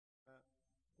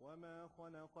وما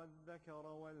خلق الذكر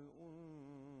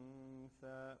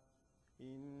والأنثى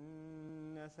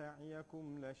إن سعيكم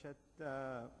لشتى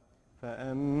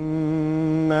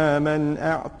فأما من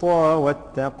أعطى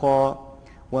واتقى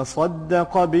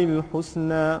وصدق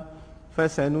بالحسنى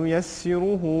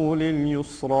فسنيسره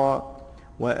لليسرى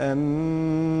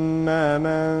وأما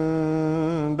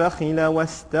من بخل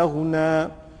واستغنى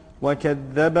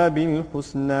وكذب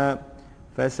بالحسنى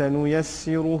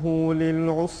فسنيسره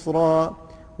للعسرى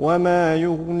وما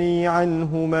يغني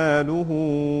عنه ماله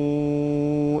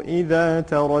إذا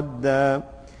تردى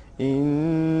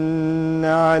إن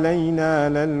علينا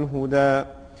للهدى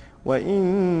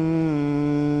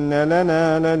وإن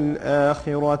لنا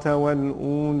للآخرة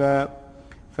والأولى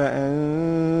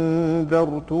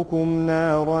فأنذرتكم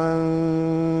نارا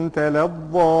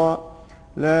تلظى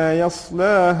لا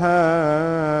يصلاها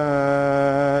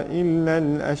إلا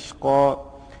الأشقى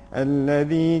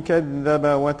الذي كذب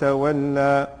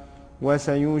وتولى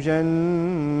وسيجنبها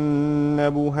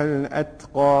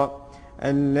الأتقى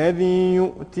الذي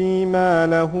يؤتي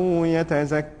ماله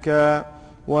يتزكى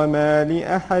وما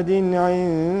لأحد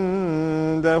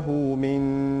عنده من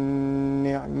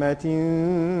نعمة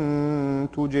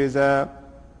تجزى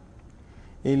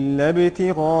إلا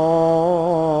ابتغاء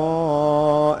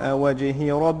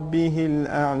وجه ربه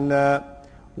الأعلى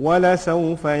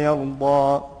ولسوف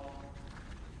يرضى.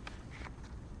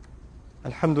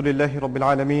 الحمد لله رب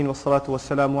العالمين والصلاة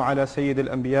والسلام على سيد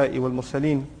الأنبياء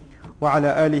والمرسلين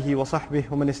وعلى آله وصحبه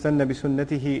ومن استنى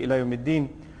بسنته إلى يوم الدين.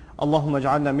 اللهم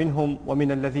اجعلنا منهم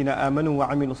ومن الذين آمنوا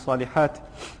وعملوا الصالحات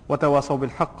وتواصوا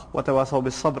بالحق وتواصوا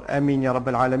بالصبر. آمين يا رب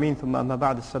العالمين. ثم أما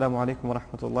بعد. السلام عليكم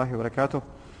ورحمة الله وبركاته.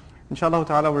 Inshallah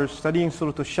ta'ala, we're studying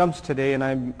Surah Al-Shams today, and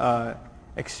I'm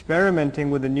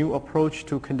experimenting with a new approach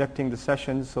to conducting the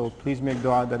sessions, so please make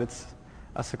dua that it's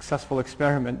a successful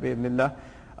experiment, bi'idhnillah.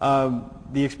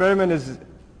 The experiment is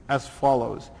as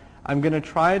follows. I'm going to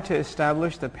try to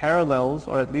establish the parallels,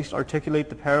 or at least articulate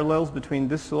the parallels between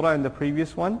this surah and the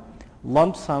previous one,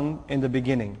 lump sum in the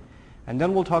beginning. And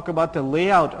then we'll talk about the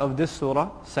layout of this surah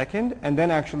second, and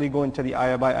then actually go into the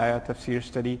ayah by ayah tafsir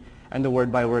study and the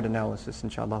word by word analysis,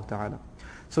 inshallah ta'ala.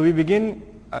 So we begin,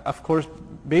 of course,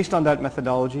 based on that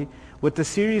methodology, with the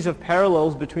series of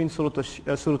parallels between Surah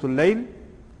Layl,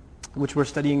 which we're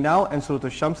studying now, and Surah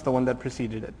Al-Shams, the one that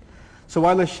preceded it. So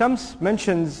while Al-Shams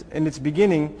mentions in its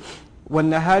beginning,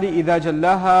 وَالنَّهَارِ إِذَا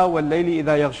جَلَّاهَا وَاللَّيْلِ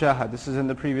إِذَا يَغْشَاهَا. This is in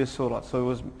the previous surah.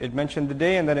 So it mentioned the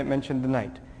day and then it mentioned the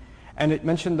night. And it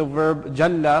mentioned the verb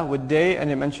jalla with day,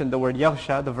 and it mentioned the word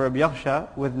yaghsha, the verb yaghsha,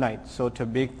 with night. So to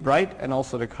make bright and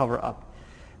also to cover up.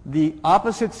 The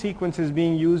opposite sequence is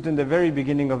being used in the very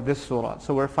beginning of this surah.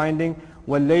 So we're finding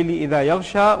وَاللَّيْلِ إِذَا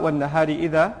يَغْشَى وَالنَّهَارِ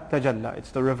إِذَا تَجَلَّى.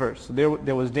 It's the reverse. So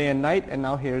there was day and night, and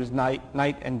now here's night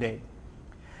and day.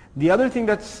 The other thing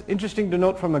that's interesting to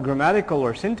note from a grammatical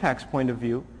or syntax point of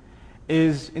view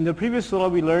is in the previous surah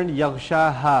we learned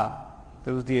yaghshaha.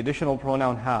 There was the additional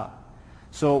pronoun ha.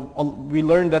 So we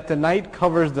learned that the night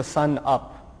covers the sun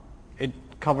up. It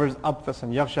covers up the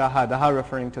sun. Yaghshaha, the ha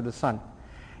referring to the sun.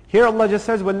 Here Allah just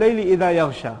says, وَاللَّيْلِ إِذَا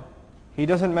يَغْشَى. He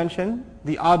doesn't mention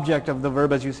the object of the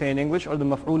verb as you say in English, or the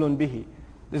maf'ulun bihi.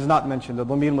 This is not mentioned. The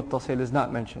dhamir muttasil is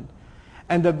not mentioned.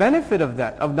 And the benefit of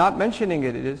that, of not mentioning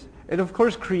it, is, it of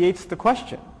course creates the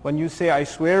question. When you say, I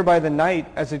swear by the night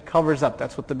as it covers up,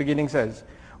 that's what the beginning says.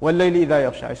 وَاللَّيْلِ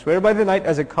إِذَا يَغْشَى. I swear by the night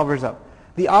as it covers up.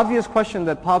 The obvious question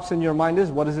that pops in your mind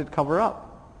is, what does it cover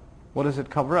up? What does it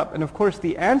cover up? And of course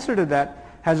the answer to that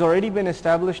has already been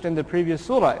established in the previous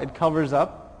surah. It covers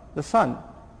up the sun,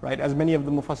 right? As many of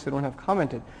the mufassirun have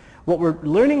commented. What we're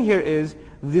learning here is,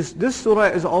 this surah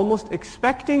is almost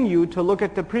expecting you to look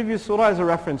at the previous surah as a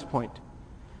reference point.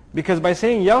 Because by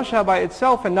saying yaghsha by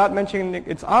itself and not mentioning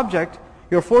its object,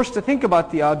 you're forced to think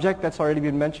about the object that's already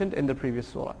been mentioned in the previous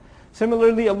surah.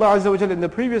 Similarly, Allah Azza wa Jalla in the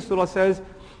previous surah says,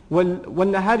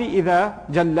 وَالنَّهَارِ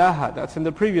إِذَا جَلَّاهَا. That's in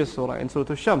the previous surah. In Surah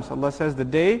Al-Shams, Allah says the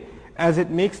day as it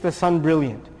makes the sun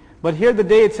brilliant. But here the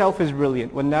day itself is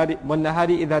brilliant. وَالنَّهَارِ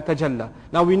إِذَا تَجَلَّى.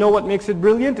 Now we know what makes it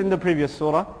brilliant in the previous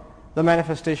surah, the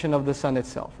manifestation of the sun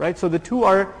itself, right? So the two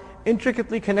are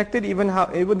intricately connected, even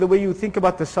the way you think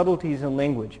about the subtleties in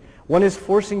language. One is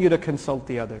forcing you to consult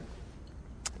the other.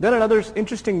 Then another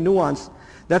interesting nuance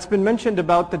that's been mentioned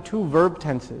about the two verb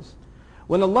tenses.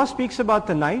 When Allah speaks about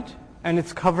the night and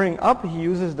it's covering up, He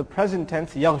uses the present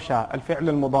tense yaghsha, al-fi'l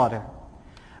al-mudari'.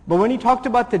 But when He talked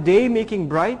about the day making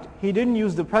bright, He didn't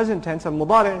use the present tense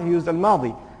al-mudari', He used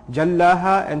al-madi.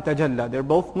 Jallaha and tajalla, they're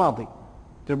both madi.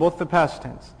 They're both the past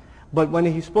tense. But when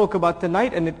He spoke about the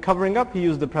night and it covering up, He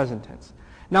used the present tense.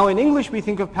 Now in English we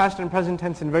think of past and present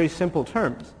tense in very simple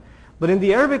terms. But in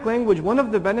the Arabic language, one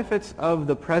of the benefits of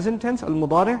the present tense,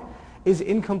 al-mudari', is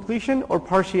incompletion or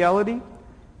partiality.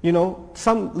 You know,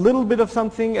 some little bit of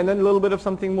something and then a little bit of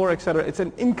something more, etc. It's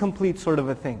an incomplete sort of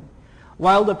a thing.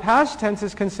 While the past tense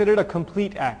is considered a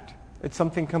complete act. It's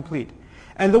something complete.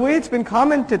 And the way it's been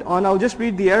commented on, I'll just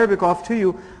read the Arabic off to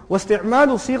you. وَاسْتِعْمَالُ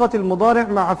صِيغَةِ الْمُضَارِعِ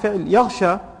مَعَ فِعْلِ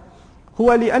يَغْشَى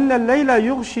هُوَ لِأَنَّ اللَّيْلَ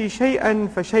يُغْشِي شَيْئًا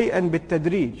فَشَيْئًا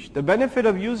بِالتَّدْرِيجِ. The benefit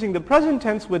of using the present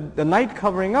tense with the night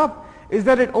covering up is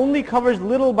that it only covers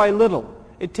little by little.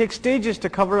 It takes stages to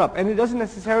cover up, and it doesn't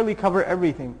necessarily cover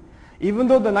everything. Even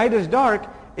though the night is dark,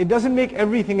 it doesn't make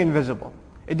everything invisible.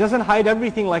 It doesn't hide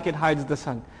everything like it hides the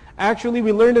sun. Actually,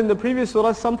 we learned in the previous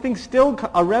surah, something still,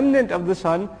 a remnant of the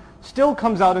sun, still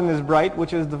comes out and is bright,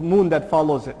 which is the moon that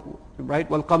follows it, right?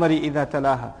 وَالْقَمَرِ إِذَا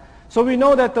تَلَاهَا. So we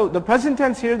know that the present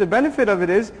tense here, the benefit of it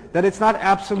is that it's not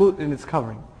absolute in its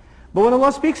covering. But when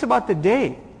Allah speaks about the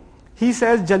day, He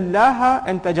says جَلَّاهَا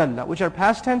and تَجَلَّى, which are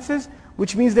past tenses,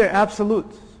 which means they're absolute.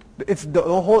 The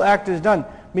whole act is done.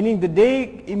 Meaning the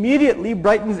day immediately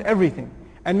brightens everything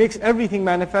and makes everything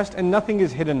manifest, and nothing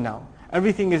is hidden now.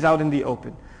 Everything is out in the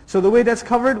open. So the way that's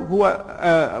covered,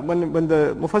 when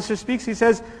the Mufassir speaks, he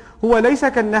says, هُوَ لَيْسَ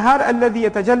كَالنَّهَارِ الَّذِي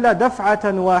يَتَجَلَّى دَفْعَةً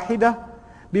وَاحِدَةً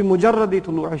بِمُجَرَّدِ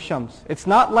طُلُوعِ الشَّمْسِ. It's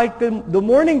not like the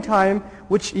morning time,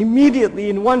 which immediately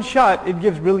in one shot, it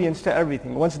gives brilliance to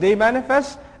everything. Once day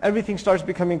manifests, everything starts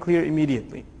becoming clear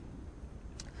immediately.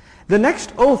 The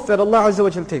next oath that Allah Azza wa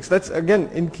Jal takes, that's again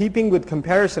in keeping with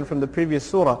comparison from the previous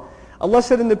surah. Allah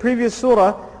said in the previous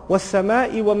surah,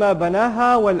 وَالسَّمَاءِ وَمَا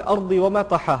بَنَاهَا وَالْأَرْضِ وَمَا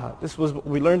طَحَاهَا. This was what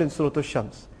we learned in Surah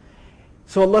Al-Shams.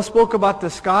 So Allah spoke about the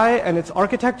sky and its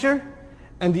architecture,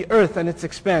 and the earth and its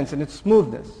expanse and its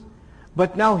smoothness.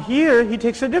 But now here He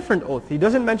takes a different oath. He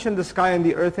doesn't mention the sky and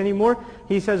the earth anymore.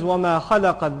 He says, وَمَا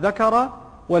خَلَقَ الذَّكَرَ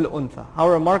وَالْأُنْثَى. How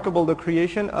remarkable the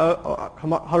creation,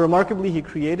 how remarkably He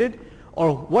created,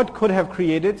 or what could have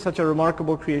created such a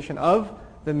remarkable creation of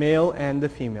the male and the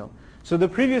female. So the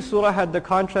previous surah had the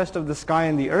contrast of the sky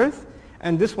and the earth,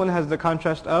 and this one has the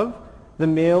contrast of the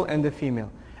male and the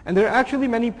female. And there are actually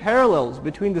many parallels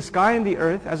between the sky and the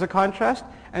earth as a contrast,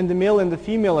 and the male and the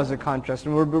female as a contrast.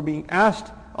 And we're being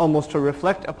asked almost to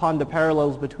reflect upon the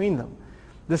parallels between them.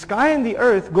 The sky and the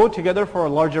earth go together for a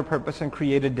larger purpose and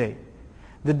create a day.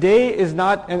 The day is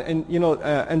not,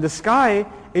 and the sky,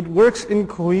 it works in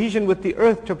cohesion with the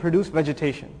earth to produce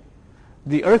vegetation.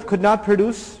 The earth could not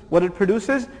produce what it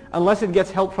produces unless it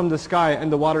gets help from the sky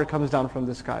and the water comes down from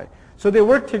the sky. So they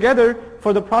work together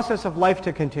for the process of life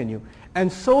to continue.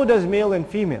 And so does male and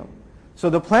female.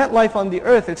 So the plant life on the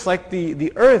earth, it's like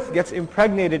the earth gets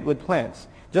impregnated with plants,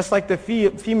 just like the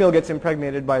female gets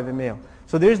impregnated by the male.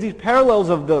 So there's these parallels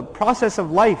of the process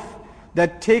of life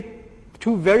that take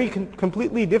two very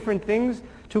completely different things,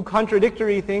 two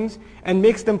contradictory things, and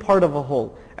makes them part of a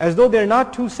whole. As though they're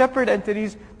not two separate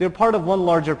entities, they're part of one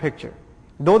larger picture.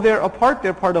 Though they're apart,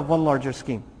 they're part of one larger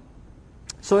scheme.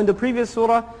 So in the previous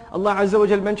surah, Allah Azza wa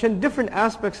Jal mentioned different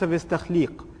aspects of His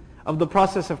takhliq, of the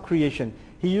process of creation.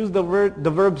 He used the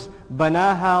verbs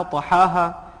banaha,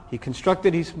 tahaha. He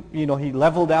constructed, he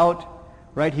leveled out,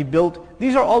 right? He built.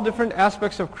 These are all different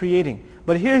aspects of creating.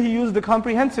 But here He used the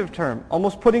comprehensive term,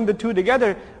 almost putting the two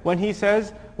together when He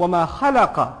says, وَمَا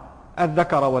خَلَقَ الذَّكَرَ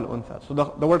وَالْأُنْثَى. So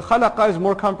the word خَلَقَ is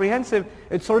more comprehensive.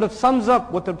 It sort of sums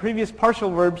up what the previous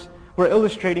partial verbs were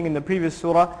illustrating in the previous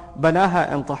surah,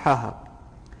 بَنَاهَا and طَحَاهَا.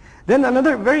 Then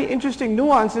another very interesting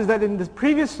nuance is that in the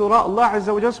previous surah, Allah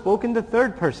Azza wa Jalla spoke in the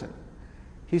third person.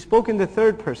 He spoke in the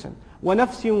third person.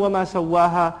 وَنَفْسٍ وَمَا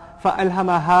سَوَّاهَا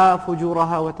فَأَلْهَمَهَا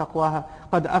فُجُورَهَا وَتَقْوَاهَا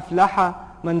قَدْ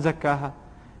أَفْلَحَ مَنْ زَكَّاهَا.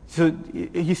 So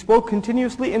He spoke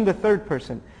continuously in the third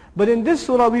person. But in this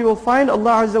surah we will find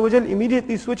Allah Azza wa Jal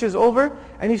immediately switches over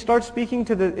and He starts speaking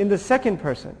in the second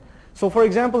person. So for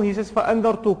example He says,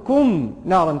 فَأَنذَرْتُكُمْ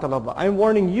نَارًا تَلَظَّى. I'm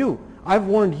warning you. I've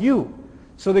warned you.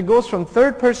 So it goes from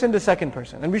third person to second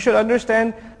person. And we should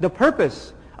understand the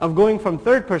purpose of going from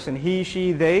third person, he,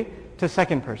 she, they, to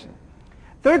second person.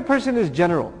 Third person is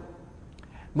general.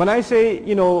 When I say,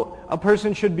 a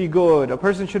person should be good, a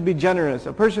person should be generous,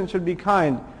 a person should be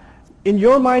kind, in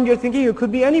your mind you're thinking it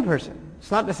could be any person.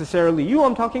 It's not necessarily you,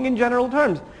 I'm talking in general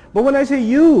terms. But when I say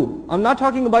you, I'm not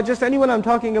talking about just anyone, I'm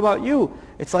talking about you.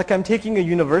 It's like I'm taking a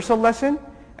universal lesson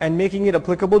and making it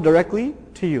applicable directly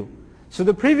to you. So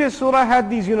the previous surah had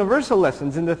these universal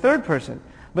lessons in the third person.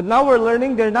 But now we're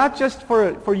learning they're not just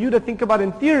for you to think about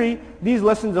in theory, these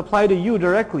lessons apply to you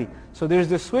directly. So there's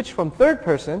this switch from third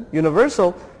person,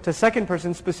 universal, to second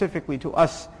person specifically to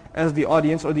us as the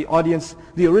audience, or the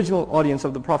original audience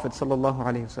of the Prophet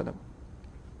ﷺ.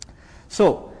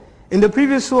 So, in the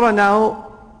previous surah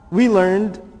now, we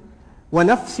learned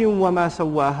وَنَفْسٍ وَمَا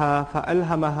سَوَّاهَا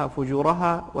فَأَلْهَمَهَا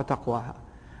فُجُورَهَا وَتَقْوَاهَا.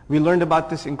 We learned about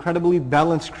this incredibly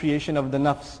balanced creation of the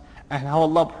nafs and how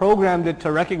Allah programmed it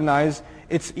to recognize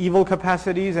its evil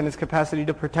capacities and its capacity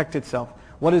to protect itself.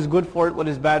 What is good for it, what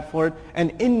is bad for it.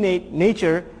 And innate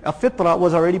nature, a fitrah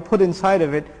was already put inside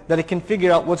of it that it can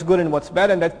figure out what's good and what's bad,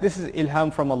 and that this is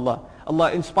ilham from Allah.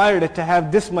 Allah inspired it to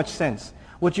have this much sense,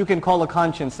 what you can call a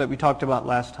conscience that we talked about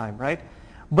last time, right?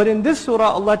 But in this surah,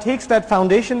 Allah takes that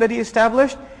foundation that He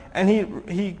established and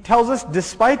He tells us,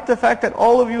 despite the fact that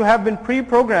all of you have been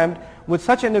pre-programmed with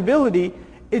such an ability,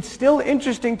 it's still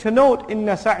interesting to note, إِنَّ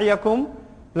سَعْيَكُمْ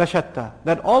لَشَتَّى,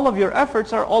 that all of your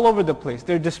efforts are all over the place.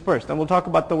 They're dispersed. And we'll talk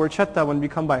about the word shatta when we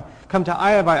come to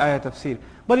ayah by ayah tafsir.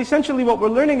 But essentially what we're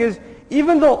learning is,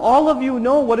 even though all of you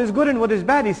know what is good and what is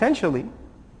bad, essentially,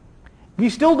 we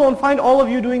still don't find all of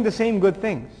you doing the same good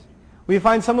things. We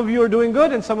find some of you are doing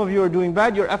good and some of you are doing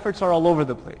bad. Your efforts are all over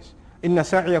the place. إِنَّ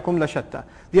سَعْيَكُمْ لَشَتَّى.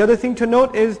 The other thing to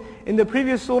note is, in the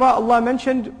previous surah, Allah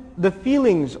mentioned the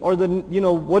feelings or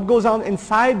what goes on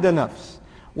inside the nafs.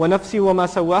 وَنَفْسِ وَمَا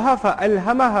سَوَّاهَا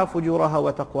فَأَلْهَمَهَا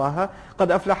فُجُورَهَا وَتَقْوَاهَا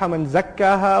قَدْ أَفْلَحَ مَنْ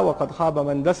زَكَّاهَا وَقَدْ خَابَ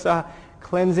مَنْ دَسَّاهَا.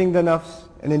 Cleansing the nafs,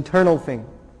 an internal thing,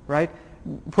 right?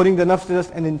 Putting the nafs to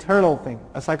just an internal thing,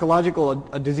 a psychological,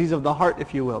 a disease of the heart,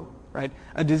 if you will, right?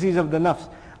 A disease of the nafs.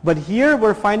 But here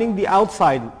we're finding the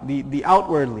outside, the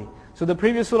outwardly. So the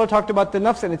previous surah talked about the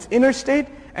nafs and its inner state,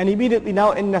 and immediately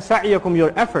now, إِنَّ سَعْيَكُمْ,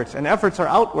 your efforts, and efforts are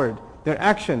outward, they're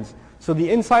actions. So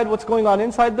the inside, what's going on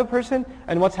inside the person,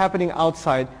 and what's happening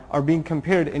outside are being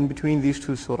compared in between these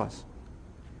two surahs.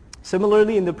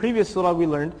 Similarly, in the previous surah we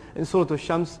learned, in Surah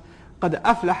Al-Shams, قَدْ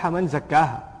أَفْلَحَ مَنْ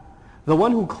زَكَّاهَا. The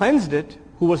one who cleansed it,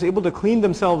 who was able to clean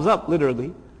themselves up,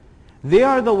 literally, they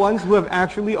are the ones who have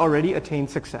actually already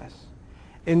attained success.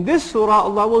 In this surah,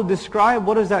 Allah will describe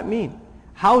what does that mean.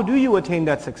 How do you attain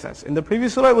that success? In the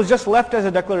previous surah, it was just left as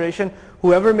a declaration,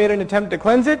 whoever made an attempt to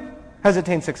cleanse it, has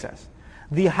attained success.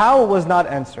 The how was not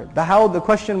answered. The how, the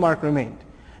question mark remained.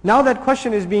 Now that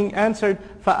question is being answered,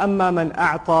 فَأَمَّا مَنْ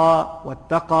أَعْطَى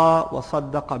وَاتَّقَى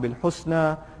وَصَدَّقَ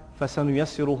بِالْحُسْنَى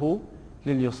فَسَنُيَسِّرُهُ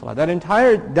لِلْيُسْرَى. That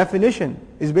entire definition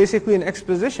is basically an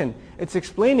exposition. It's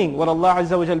explaining what Allah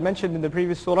Azza wa Jal mentioned in the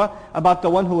previous surah about the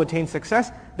one who attains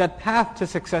success. That path to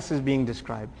success is being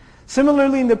described.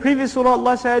 Similarly, in the previous surah,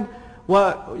 Allah said,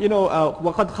 وَقَدْ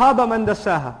خَابَ مَنْ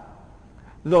دَسَّاهَا.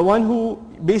 The one who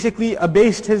basically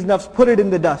abased his nafs, put it in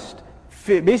the dust,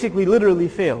 basically literally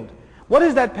failed. What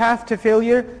is that path to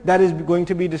failure? That is going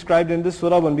to be described in this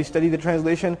surah when we study the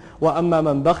translation.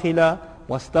 وَأَمَّا مَنْ بَخِلَ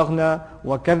وَاسْتَغْنَى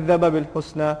وَكَذَّبَ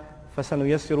بِالْحُسْنَى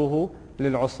فَسَنُيَسِّرُهُ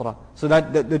لِلْعُسْرَى. So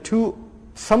that the two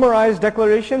summarized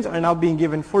declarations are now being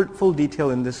given full detail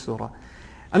in this surah.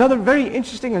 Another very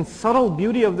interesting and subtle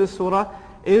beauty of this surah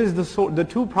is the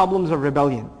two problems of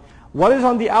rebellion. What is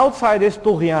on the outside is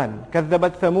طُغْيَان.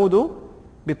 كَذَّبَتْ ثَمُودُ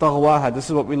بِطَغْوَاهَا. This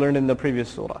is what we learned in the previous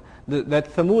surah.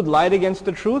 That Thamud lied against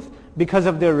the truth because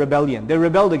of their rebellion. They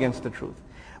rebelled against the truth.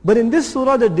 But in this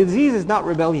surah, the disease is not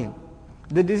rebellion.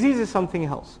 The disease is something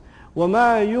else.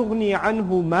 وَمَا يُغْنِي عَنْهُ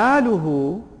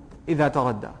مَالُهُ إِذَا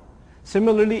تَغَدَّى.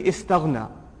 Similarly,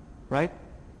 istaghna, right?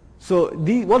 So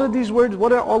what are these words? What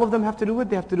do all of them have to do with?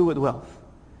 They have to do with wealth.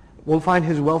 We'll find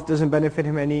his wealth doesn't benefit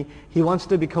him any. He wants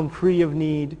to become free of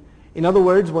need. In other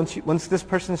words, once this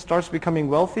person starts becoming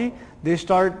wealthy, they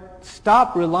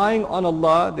stop relying on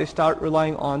Allah, they start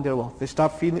relying on their wealth. They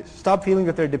stop feeling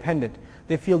that they're dependent.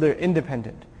 They feel they're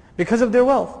independent because of their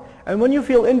wealth. And when you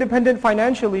feel independent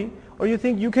financially, or you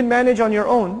think you can manage on your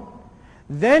own,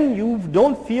 then you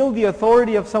don't feel the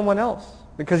authority of someone else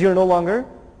because you're no longer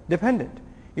dependent.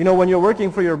 You know, when you're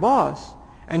working for your boss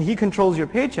and he controls your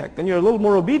paycheck, then you're a little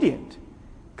more obedient.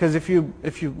 Because if you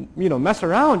mess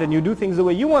around and you do things the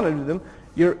way you want to do them,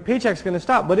 your paycheck's going to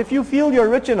stop. But if you feel you're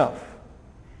rich enough,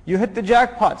 you hit the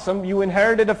jackpot, you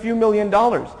inherited a few $1 million,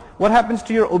 what happens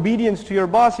to your obedience to your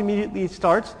boss? Immediately it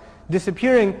starts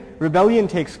disappearing. Rebellion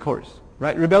takes course,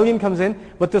 right? Rebellion comes in,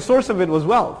 but the source of it was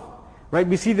wealth, right?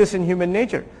 We see this in human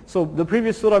nature. So the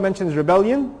previous surah mentions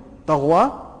rebellion,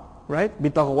 taghwa, right?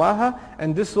 بِطَغْوَاهَا.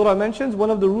 And this surah mentions one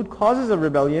of the root causes of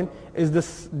rebellion is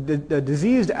the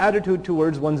diseased attitude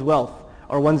towards one's wealth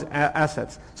or one's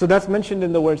assets. So that's mentioned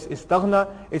in the words istaghna.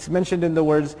 It's mentioned in the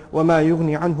words وَمَا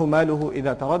يُغْنِي عَنْهُ مَالُهُ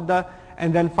إِذَا تَغَدَّى.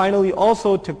 And then finally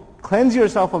also to cleanse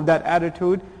yourself of that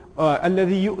attitude,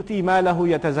 الَّذِي يُؤْتِي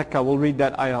مَالَهُ يَتَزَكَّى. We'll read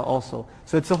that ayah also.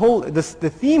 So it's the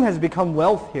theme has become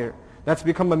wealth here. That's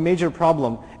become a major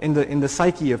problem in the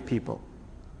psyche of people.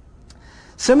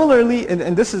 Similarly,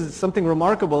 and this is something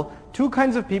remarkable, two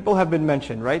kinds of people have been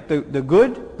mentioned, right? The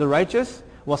good, the righteous,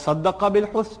 وَصَدَّقَ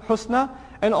بِالْحُسْنَى,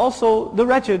 and also the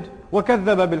wretched,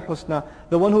 وَكَذَّبَ بِالْحُسْنَى,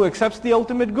 the one who accepts the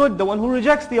ultimate good, the one who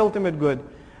rejects the ultimate good.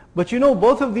 But you know,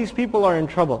 both of these people are in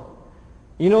trouble.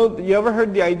 You know, you ever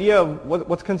heard the idea of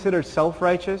what's considered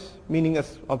self-righteous? Meaning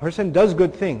a person does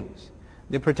good things.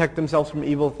 They protect themselves from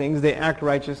evil things. They act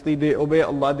righteously. They obey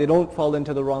Allah. They don't fall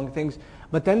into the wrong things.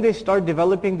 But then they start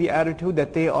developing the attitude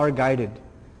that they are guided.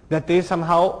 That they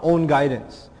somehow own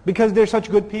guidance. Because they're such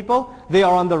good people, they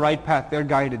are on the right path. They're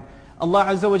guided. Allah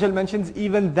Azza wa Jal mentions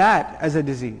even that as a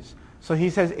disease. So He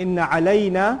says, "Inna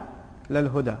alayna lal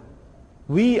huda."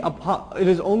 It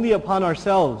is only upon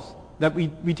ourselves that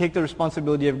we take the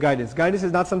responsibility of guidance. Guidance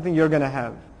is not something you're going to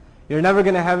have. You're never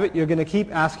going to have it. You're going to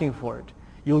keep asking for it.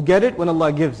 You'll get it when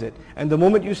Allah gives it. And the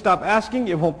moment you stop asking,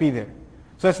 it won't be there.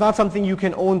 So it's not something you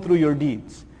can own through your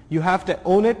deeds. You have to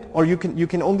own it, or you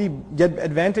can only get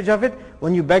advantage of it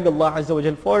when you beg Allah Azza wa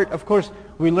Jal for it. Of course,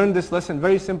 we learn this lesson,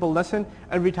 very simple lesson.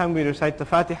 Every time we recite the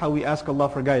Fatiha, we ask Allah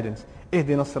for guidance.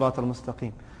 Ihdina as-sirat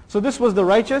al-mustaqim. So this was the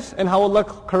righteous, and how Allah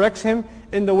corrects him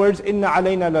in the words, "Inna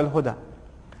alayna lal huda."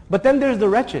 But then there's the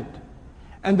wretched.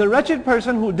 And the wretched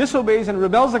person who disobeys and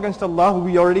rebels against Allah, who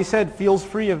we already said feels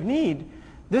free of need,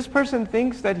 this person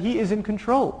thinks that he is in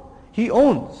control. He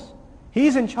owns.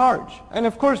 He's in charge. And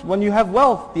of course, when you have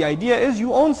wealth, the idea is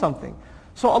you own something.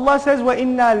 So Allah says,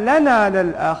 وَإِنَّا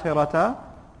لَنَا لَلْآخِرَةَ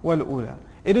وَالْأُولَى.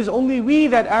 It is only we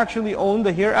that actually own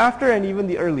the hereafter and even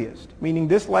the earliest. Meaning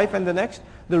this life and the next.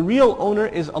 The real owner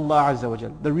is Allah Azza wa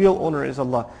Jal. The real owner is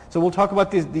Allah. So we'll talk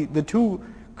about the two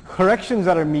corrections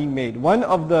that are being made. One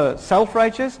of the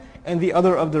self-righteous and the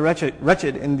other of the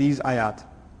wretched in these ayat.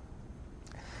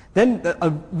 Then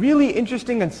a really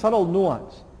interesting and subtle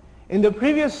nuance. In the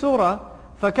previous surah,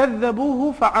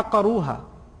 فَكَذَّبُوهُ فَعَقَرُوهَا.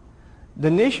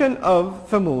 The nation of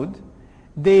Thamud,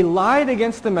 they lied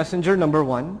against the messenger, number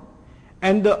one.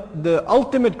 And the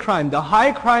ultimate crime, the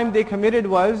high crime they committed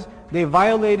was, they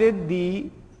violated the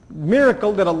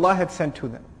miracle that Allah had sent to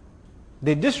them.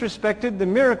 They disrespected the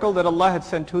miracle that Allah had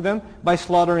sent to them by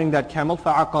slaughtering that camel,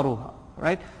 فَعَقَرُوهَا.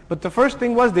 Right? But the first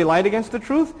thing was they lied against the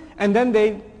truth, and then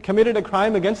they committed a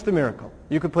crime against the miracle.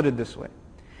 You could put it this way.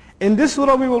 In this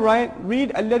surah we will read,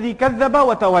 الَّذِي كَذَّبَ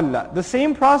وَتَوَلَّى. The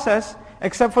same process,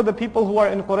 except for the people who are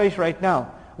in Quraysh right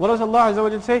now. What does Allah Azza wa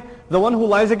Jalla say? The one who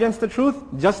lies against the truth,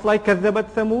 just like كَذَّبَتْ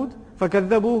ثَمُودَ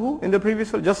فَكَذَّبُوهُ in the previous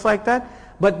surah, just like that.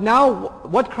 But now,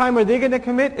 what crime are they going to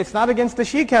commit? It's not against the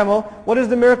she-camel. What is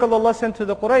the miracle Allah sent to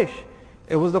the Quraysh?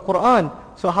 It was the Qur'an.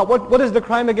 So what is the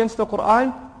crime against the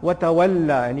Qur'an?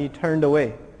 وَتَوَلَّى. And he turned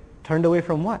away. Turned away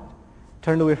from what?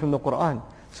 Turned away from the Qur'an.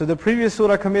 So the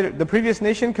previous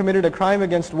nation committed a crime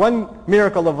against one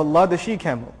miracle of Allah, the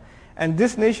she-camel. And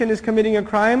this nation is committing a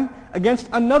crime against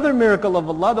another miracle of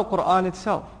Allah, the Qur'an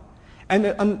itself.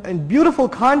 And beautiful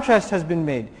contrast has been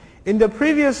made. In the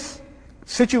previous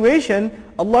situation,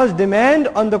 Allah's demand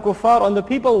on the kuffar, on the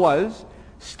people was,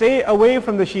 stay away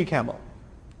from the she-camel.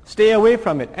 Stay away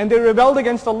from it. And they rebelled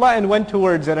against Allah and went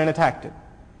towards it and attacked it.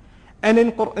 And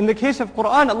in the case of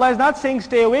Qur'an, Allah is not saying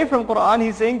stay away from Qur'an,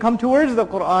 He's saying come towards the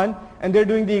Qur'an, and they're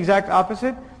doing the exact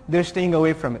opposite. They're staying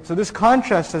away from it. So this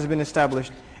contrast has been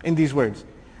established in these words.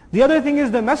 The other thing is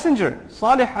the messenger,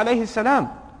 Salih alayhi salam.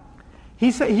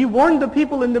 He warned the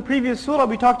people in the previous surah.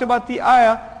 We talked about the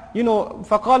ayah, فَقَالَ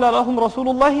لَهُمْ رَسُولُ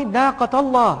اللَّهِ نَاقَةَ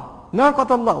اللَّهِ نَاقَةَ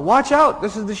اللَّهِ. Watch out,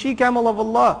 this is the she-camel of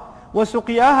Allah.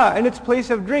 وَسُقِيَاهَا, and its place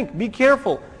of drink. Be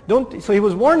careful. So He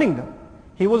was warning them.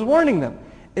 He was warning them.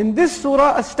 In this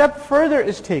surah, a step further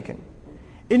is taken,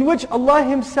 in which Allah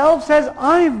Himself says,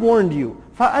 I've warned you.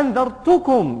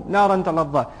 فَأَنذَرْتُكُمْ نَارًا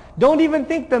تَلَظَّى. Don't even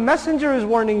think the messenger is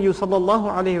warning you, sallallahu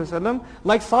alayhi wasallam,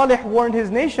 like Salih warned his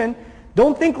nation.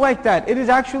 Don't think like that. It is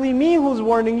actually me who's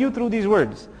warning you through these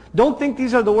words. Don't think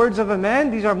these are the words of a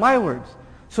man, these are my words.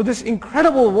 So this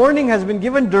incredible warning has been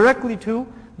given directly to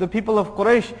the people of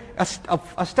Quraysh,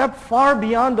 a step far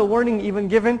beyond the warning even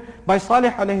given by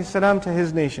Salih alayhi salam to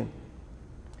his nation.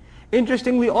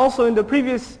 Interestingly, also in the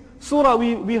previous surah,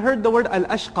 we heard the word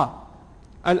al-ashqa.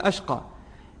 Al-ashqa.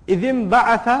 إِذِمْ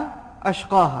بَعَثَ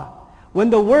أَشْقَاهَا. When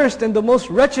the worst and the most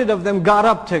wretched of them got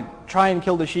up to try and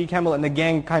kill the she-camel, and the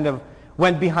gang kind of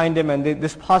went behind him, and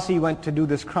this posse went to do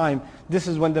this crime, this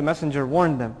is when the messenger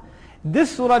warned them.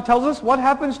 This surah tells us what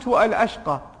happens to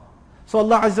al-ashqa. So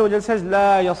Allah Azza wa Jalla says,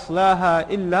 لَا يَصْلَاهَا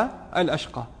إِلَّا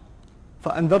الْأَشْقَى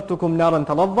فَأَنذَرْتُكُمْ نَارًا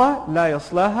تَلَظَّى لَا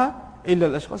يَصْلَاهَا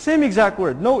إِلَّا الْأَشْقَى. Same exact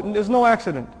word. No, there's no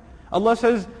accident. Allah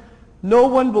says, no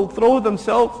one will throw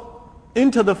themselves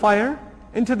into the fire,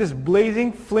 into this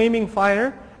blazing, flaming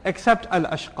fire, except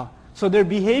al-ashqa. So their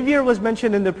behavior was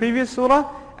mentioned in the previous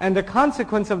surah, and the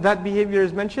consequence of that behavior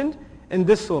is mentioned in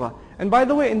this surah. And by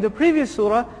the way, in the previous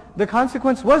surah, the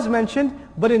consequence was mentioned,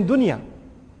 but in dunya.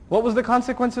 What was the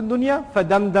consequence in dunya?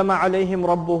 فَدَمْدَمَ عَلَيْهِمْ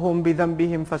رَبُّهُمْ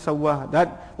بِذَنْبِهِمْ فَسَوَّاهَا.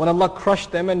 That when Allah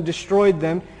crushed them and destroyed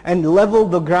them and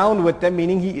leveled the ground with them,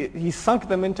 meaning He sunk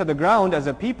them into the ground as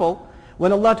a people,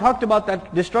 when Allah talked about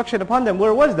that destruction upon them,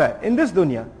 where was that? In this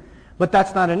dunya. But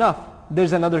that's not enough.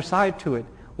 There's another side to it,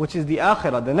 which is the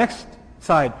akhirah, the next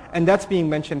side. And that's being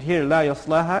mentioned here, لَا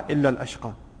يَصْلَاهَا إِلَّا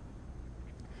الْأَشْقَى.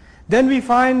 Then we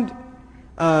find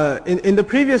in the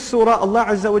previous surah, Allah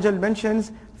Azza wa Jal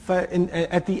mentions,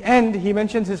 at the end, He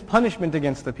mentions His punishment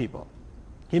against the people.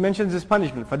 He mentions His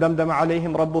punishment. فَدَمْدَمَ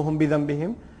عَلَيْهِمْ رَبُّهُمْ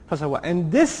بِذَنْبِهِمْ فَسَوَّاهَا.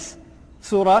 And this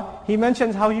surah, He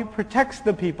mentions how He protects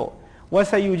the people.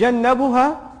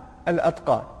 وَسَيُجَنَّبُهَا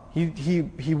الْأَتْقَى.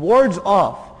 He wards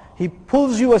off, He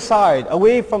pulls you aside,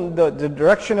 away from the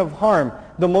direction of harm,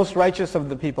 the most righteous of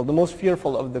the people, the most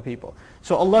fearful of the people.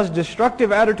 So Allah's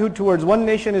destructive attitude towards one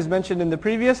nation is mentioned in the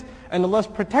previous, and Allah's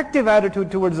protective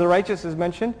attitude towards the righteous is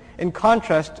mentioned in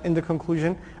contrast in the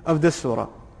conclusion of this surah.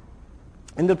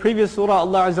 In the previous surah,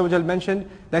 Allah Azza wa Jal mentioned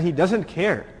that He doesn't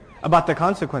care about the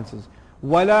consequences.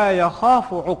 وَلَا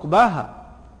يَخَافُ عُقْبَاهَا.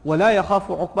 وَلَا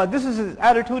يَخَافُ عُقْبَاهَا. This is His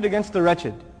attitude against the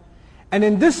wretched. And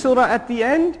in this surah at the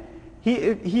end,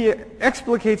 He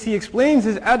explains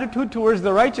His attitude towards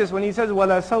the righteous when He says,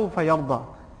 وَلَا سَوْفَ يَرْضَى.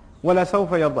 وَلَا سَوْفَ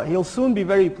يَرْضَى. He'll soon be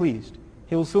very pleased.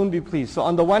 He will soon be pleased. So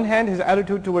on the one hand, His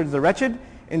attitude towards the wretched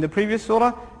in the previous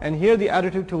surah, and here the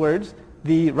attitude towards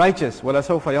the righteous, وَلَا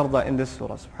سَوْفَ يَرْضَى, in this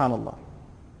surah. SubhanAllah.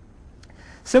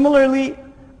 Similarly,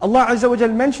 Allah Azza wa Jal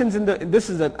mentions this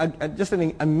is just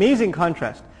an amazing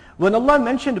contrast. When Allah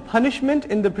mentioned punishment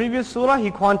in the previous surah, He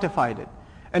quantified it.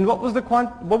 And what was the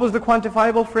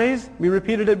quantifiable phrase? We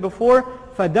repeated it before.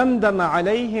 فَدَمْدَمَ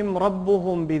عَلَيْهِمْ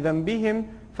رَبُّهُمْ بِذَنْبِهِمْ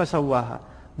فَسَوَّاهَا.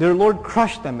 Their Lord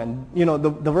crushed them, and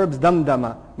the verbs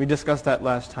damdama, we discussed that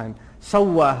last time.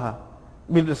 Sawwaha,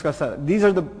 we discussed that. These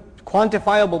are the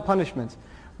quantifiable punishments.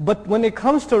 But when it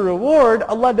comes to reward,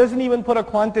 Allah doesn't even put a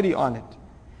quantity on it.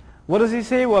 What does He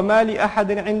say? وَمَا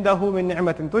لِأَحَدٍ عِنْدَهُ مِنْ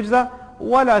نِعْمَةٍ تُجْزَى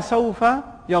وَلَا سَوْفَ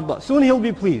يَرْضَى. Soon He'll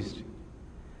be pleased.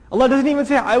 Allah doesn't even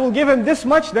say, I will give him this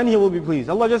much, then He will be pleased.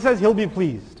 Allah just says, He'll be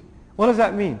pleased. What does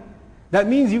that mean? That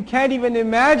means you can't even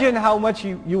imagine how much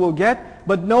you will get,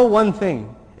 but know one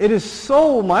thing. It is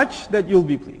so much that you'll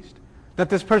be pleased. That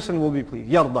this person will be pleased.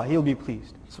 Yarda, he'll be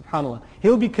pleased. SubhanAllah.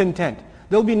 He'll be content.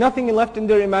 There'll be nothing left in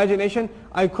their imagination.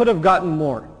 I could have gotten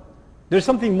more. There's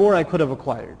something more I could have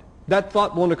acquired. That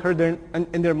thought won't occur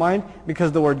in their mind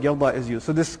because the word yarda is used.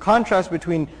 So this contrast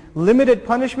between limited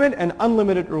punishment and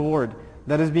unlimited reward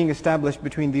that is being established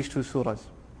between these two surahs.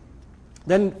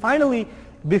 Then finally,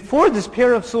 before this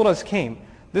pair of surahs came,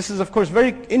 this is of course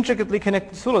very intricately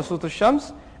connected surahs, Surah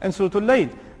Al-Shams and Surah Al-Layl.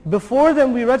 Before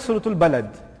them we read Surah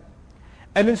Al-Balad.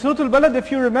 And in Surah Al-Balad,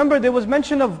 if you remember, there was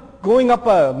mention of going up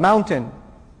a mountain,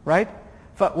 right?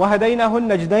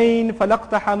 وَهَدَيْنَاهُ النَّجْدَيْنِ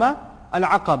فَلَقْتَحَمَ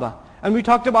الْعَقَبَةِ. And we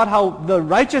talked about how the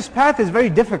righteous path is very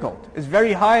difficult, is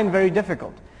very high and very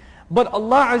difficult. But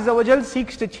Allah Azza wa Jal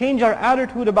seeks to change our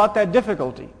attitude about that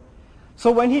difficulty.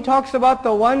 So when He talks about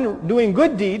the one doing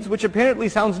good deeds, which apparently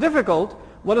sounds difficult,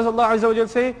 what does Allah Azza wa Jal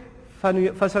say?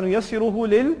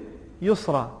 فَسَنُيَسِّرُهُ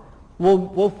لِلْيُسْرَى.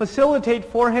 We'll facilitate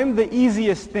for him the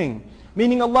easiest thing.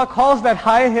 Meaning Allah calls that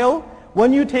high hill,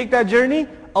 when you take that journey,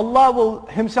 Allah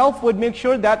Himself would make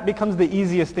sure that becomes the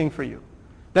easiest thing for you.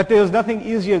 That there is nothing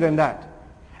easier than that.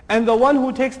 And the one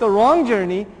who takes the wrong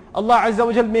journey, Allah Azza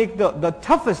wa Jal make the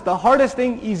toughest, the hardest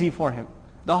thing easy for him.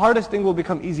 The hardest thing will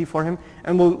become easy for him.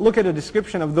 And we'll look at a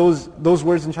description of those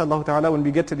words inshaAllah ta'ala when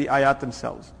we get to the ayat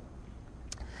themselves.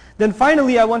 Then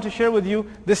finally I want to share with you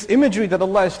this imagery that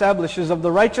Allah establishes of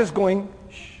the righteous going,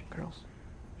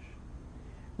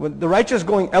 with the righteous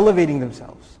going elevating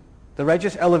themselves. The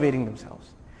righteous elevating themselves.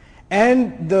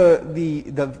 And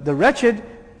the wretched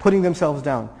putting themselves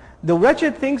down. The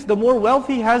wretched thinks the more wealth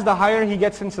he has, the higher he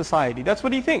gets in society. That's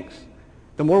what he thinks.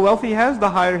 The more wealth he has, the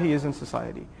higher he is in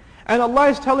society. And Allah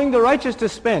is telling the righteous to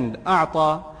spend.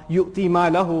 أَعْطَى يُؤْتِي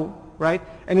مَا لَهُ. Right?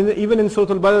 And even in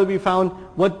Surah Al-Balad we found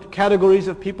what categories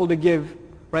of people to give.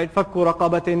 Right? فَكُّ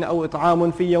رَقَبَةٍ أَوْ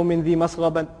إِطْعَامٌ فِي يَوْمٍ ذِي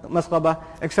مَسْغَبَةٍ,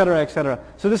 etc., etc.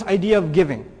 So this idea of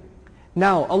giving.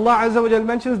 Now Allah Azza wa Jal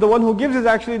mentions the one who gives is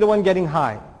actually the one getting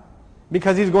high.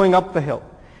 Because he's going up the hill.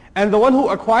 And the one who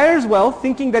acquires wealth,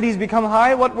 thinking that he's become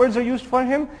high, what words are used for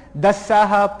him?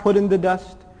 Dassaha, put in the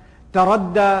dust.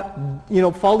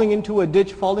 Taradda, falling into a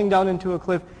ditch, falling down into a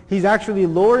cliff. He's actually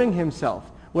lowering himself,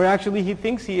 where actually he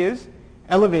thinks he is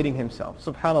elevating himself.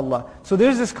 SubhanAllah. So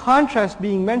there's this contrast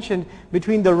being mentioned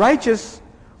between the righteous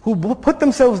who put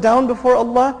themselves down before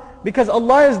Allah, because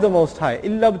Allah is the Most High.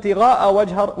 إِلَّا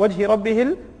ابْتِغَاءَ وَجْهِ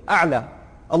رَبِّهِ الْأَعْلَى.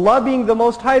 Allah being the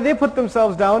Most High, they put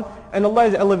themselves down, and Allah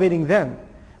is elevating them.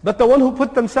 But the one who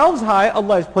put themselves high,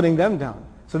 Allah is putting them down.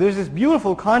 So there's this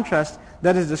beautiful contrast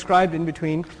that is described in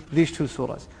between these two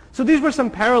surahs. So these were some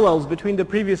parallels between the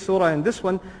previous surah and this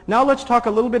one. Now let's talk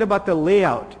a little bit about the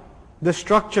layout, the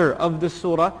structure of this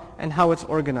surah and how it's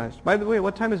organized. By the way,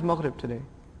 what time is Maghrib today?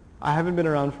 I haven't been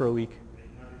around for a week.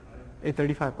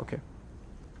 8:35, okay.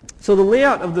 So the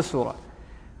layout of the surah.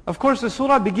 Of course, the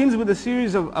surah begins with a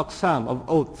series of aqsam, of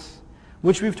oaths,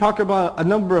 which we've talked about a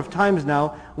number of times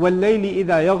now. وَاللَّيْلِ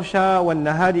إِذَا يَغْشَى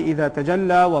وَالنَّهَارِ إِذَا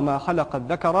تَجَلَّى وَمَا خَلَقَ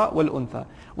الذَّكَرَ وَالْأُنثَى.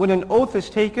 When an oath is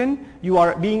taken, you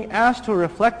are being asked to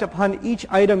reflect upon each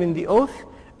item in the oath,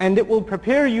 and it will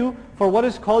prepare you for what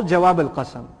is called jawab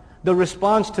al-qasam, the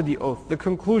response to the oath, the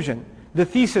conclusion, the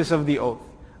thesis of the oath.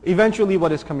 Eventually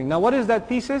what is coming. Now what is that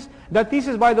thesis? That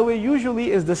thesis, by the way,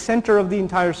 usually is the center of the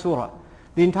entire surah.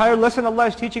 The entire lesson Allah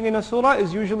is teaching in a surah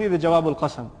is usually the jawab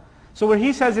al-qasam. So where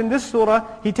He says in this surah,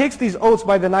 He takes these oaths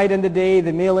by the night and the day,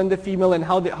 the male and the female, and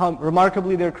how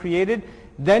remarkably they're created.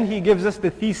 Then He gives us the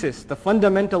thesis, the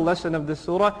fundamental lesson of this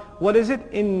surah. What is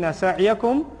it? إِنَّ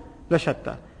سَعْيَكُمْ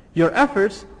لَشَتَّى. Your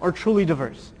efforts are truly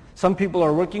diverse. Some people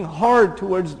are working hard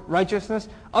towards righteousness,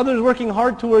 others working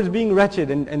hard towards being wretched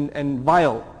and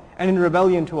vile and in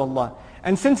rebellion to Allah.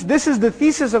 And since this is the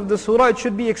thesis of the surah, it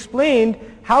should be explained,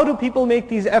 how do people make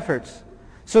these efforts?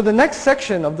 So the next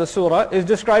section of the surah is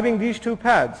describing these two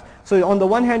paths. So on the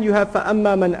one hand you have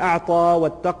فَأَمَّا مَنْ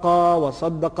أَعْطَى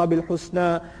وَاتَّقَى وَصَدَّقَ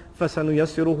بِالْحُسْنَى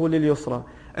فَسَنُيَسِّرُهُ لِلْيُسْرَى.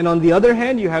 And on the other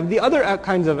hand you have the other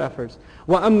kinds of efforts.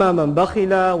 وَأَمَّا مَنْ بَخِلَ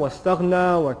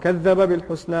وَاسْتَغْنَى وَكَذَّبَ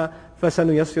بِالْحُسْنَى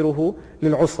فَسَنُيَسِّرُهُ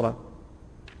لِلْعُسْرَى.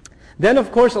 Then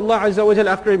of course Allah Azza wa Jal,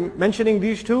 after mentioning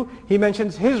these two, He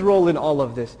mentions His role in all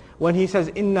of this. When He says,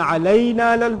 إِنَّ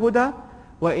عَلَيْنَا لَلْهُدَى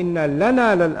وَإِنَّ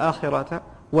لَنَا لَلْآخِرَةَ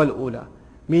وَالْأُولَى.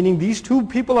 Meaning these two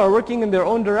people are working in their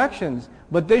own directions,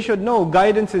 but they should know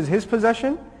guidance is His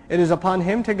possession. It is upon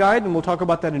Him to guide, and we'll talk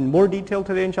about that in more detail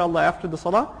today inshallah after the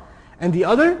salah. And the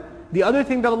other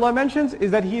thing that Allah mentions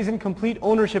is that He is in complete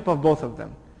ownership of both of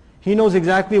them. He knows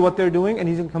exactly what they're doing and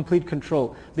He's in complete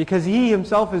control. Because He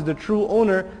Himself is the true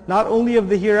owner, not only of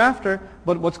the hereafter,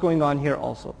 but what's going on here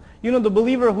also. You know, the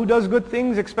believer who does good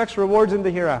things expects rewards in the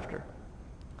hereafter.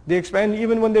 They expect,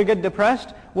 even when they get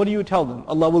depressed, what do you tell them?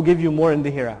 Allah will give you more in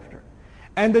the hereafter.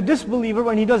 And the disbeliever,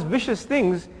 when he does vicious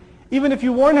things, even if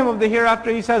you warn him of the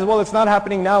hereafter, he says, well, it's not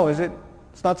happening now, is it?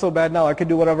 It's not so bad now, I can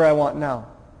do whatever I want now.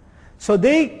 So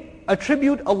they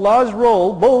attribute Allah's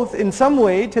role both in some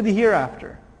way to the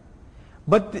hereafter.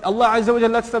 But Allah Azza wa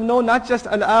Jalla lets them know not just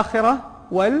al-akhirah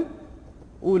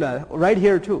wal-ula, right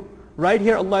here too. Right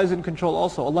here Allah is in control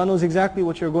also. Allah knows exactly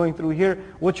what you're going through here,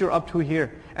 what you're up to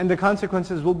here. And the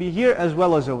consequences will be here as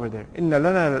well as over there. Inna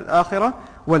lana al-akhirah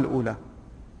wal-ula.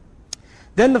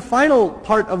 Then the final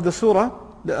part of the surah,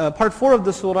 part 4 of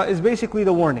the surah is basically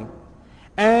the warning.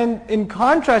 And in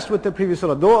contrast with the previous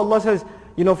surah, though Allah says,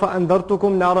 you know, فَأَنذَرْتُكُمْ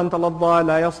نَارًا تَلَظَّى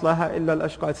لَا يَصْلَهَا إِلَّا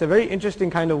الْأَشْقَى. It's a very interesting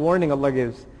kind of warning Allah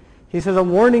gives. He says,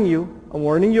 I'm warning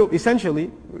you,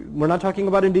 essentially, we're not talking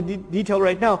about it in detail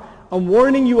right now, I'm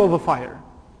warning you of a fire.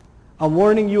 I'm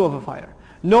warning you of a fire.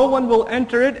 No one will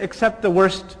enter it except the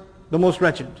worst, the most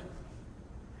wretched.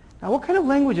 Now what kind of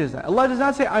language is that? Allah does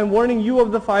not say, I'm warning you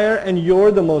of the fire and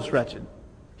you're the most wretched.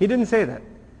 He didn't say that.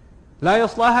 لَا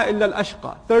يَصْلَهَا إِلَّا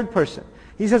الْأَشْقَى. Third person.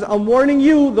 He says, I'm warning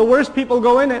you, the worst people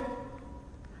go in it.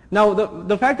 Now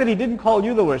the fact that He didn't call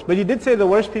you the worst, but He did say the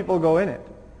worst people go in it.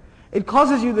 It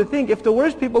causes you to think, if the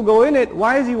worst people go in it,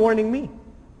 why is He warning me?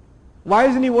 Why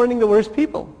isn't He warning the worst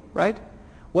people, right?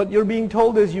 What you're being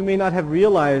told is you may not have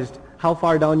realized how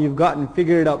far down you've gotten,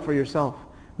 figure it out for yourself.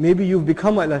 Maybe you've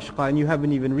become al-ashqa and you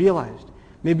haven't even realized.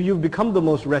 Maybe you've become the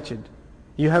most wretched.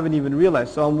 You haven't even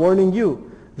realized. So I'm warning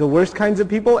you, the worst kinds of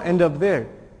people end up there.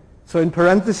 So in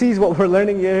parentheses, what we're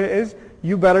learning here is,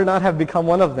 you better not have become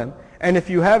one of them. And if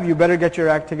you have, you better get your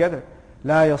act together.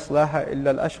 لَا يَصْلَهَا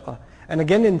إِلَّا الْأَشْقَى. And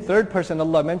again in third person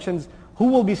Allah mentions who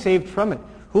will be saved from it.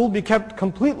 Who will be kept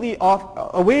completely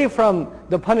away from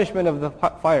the punishment of the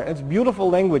fire. It's beautiful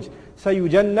language.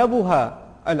 سَيُجَنَّبُهَا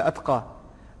الْأَتْقَى.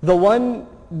 The one,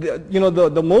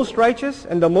 the most righteous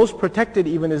and the most protected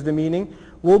even is the meaning,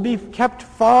 will be kept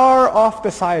far off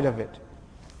the side of it.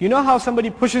 You know how somebody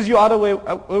pushes you out of the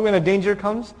way when a danger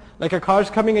comes? Like a car's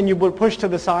coming and you will push to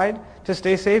the side to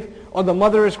stay safe. Or the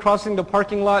mother is crossing the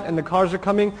parking lot and the cars are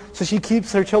coming, so she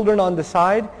keeps her children on the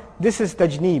side. This is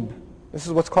tajneeb. This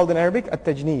is what's called in Arabic,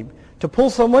 at-tajneeb. To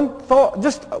pull someone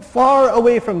just far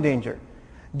away from danger.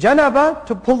 Janaba,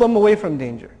 to pull them away from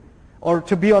danger. Or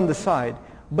to be on the side.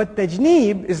 But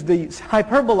tajneeb is the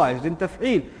hyperbolized in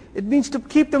taf'il. It means to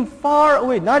keep them far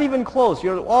away, not even close.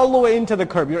 You're all the way into the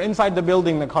curb. You're inside the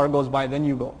building, the car goes by, then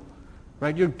you go.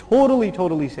 Right? You're totally,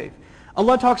 totally safe.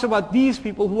 Allah talks about these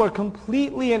people who are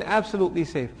completely and absolutely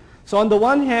safe. So on the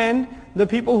one hand, the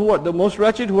people who are the most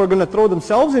wretched, who are going to throw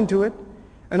themselves into it,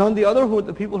 and on the other,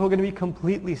 the people who are going to be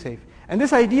completely safe. And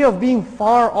this idea of being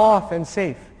far off and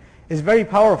safe is very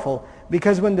powerful,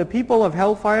 because when the people of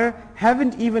hellfire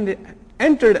haven't even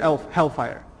entered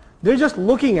hellfire, they're just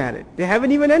looking at it. They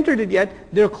haven't even entered it yet.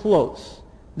 They're close.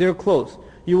 They're close.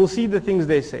 You will see the things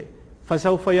they say.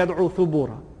 فَسَوْفَ يَدْعُ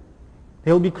ثُبُورًا.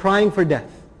 He'll be crying for death.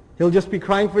 He'll just be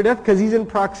crying for death because he's in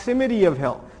proximity of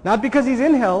hell. Not because he's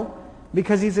in hell,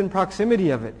 because he's in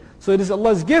proximity of it. So it is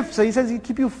Allah's gift. So He says He'll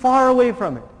keep you far away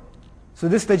from it. So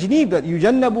this tajneeb, that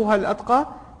يُجَنَّبُهَا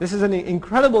الْأَتْقَى, this is an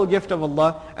incredible gift of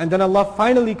Allah. And then Allah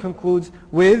finally concludes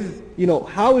with,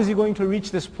 how is he going to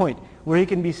reach this point where he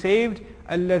can be saved?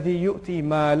 الَّذِي يُؤْتِي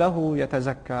مَالَهُ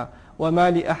يَتَزَكَّى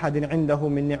وَمَا لِأَحَدٍ عِنْدَهُ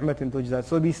مِنْ نِعْمَةٍ تُجْزَى.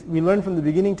 So we learn from the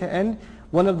beginning to end,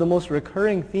 one of the most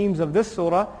recurring themes of this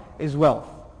surah is wealth.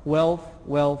 Wealth,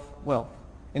 wealth, wealth.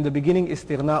 In the beginning,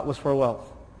 istighna was for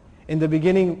wealth. In the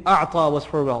beginning, a'ta was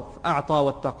for wealth. A'ta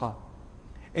wattaqa.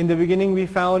 In the beginning we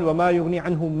found وَمَا يُغْنِي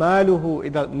عَنْهُ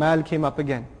مَالُهُ, that mal came up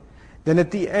again. Then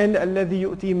at the end, الَّذِي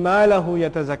يُؤْتِي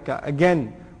مَالَهُ يَتَزَكَّى.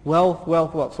 Again, wealth,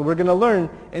 wealth, wealth. So we're going to learn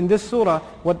in this surah,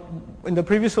 what in the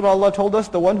previous surah Allah told us,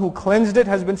 the one who cleansed it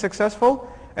has been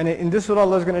successful. And in this surah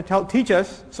Allah is going to teach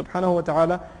us, subhanahu wa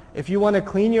ta'ala, if you want to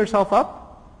clean yourself up,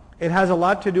 it has a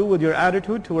lot to do with your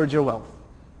attitude towards your wealth.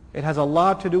 It has a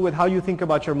lot to do with how you think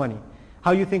about your money,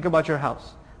 how you think about your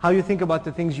house, how you think about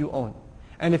the things you own.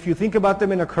 And if you think about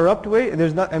them in a corrupt way,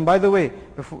 and by the way,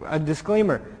 a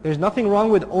disclaimer, there's nothing wrong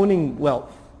with owning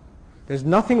wealth. There's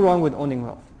nothing wrong with owning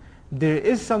wealth. There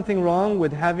is something wrong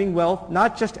with having wealth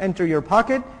not just enter your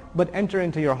pocket, but enter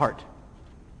into your heart.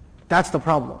 That's the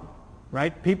problem,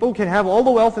 right? People can have all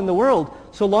the wealth in the world,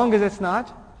 so long as it's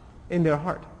not in their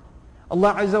heart.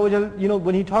 Allah Azza wa Jal,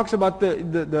 when He talks about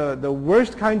the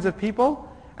worst kinds of people,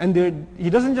 and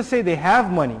He doesn't just say they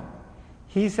have money.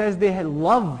 He says they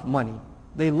love money.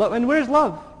 They love, and where's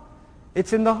love?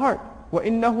 It's in the heart.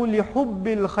 وَإِنَّهُ لِحُبِّ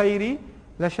الْخَيْرِ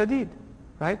لَشَدِيدٌ.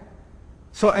 Right?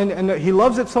 So, and he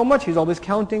loves it so much, he's always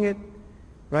counting it.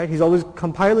 Right? He's always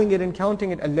compiling it and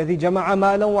counting it. الَّذِي جَمَعَ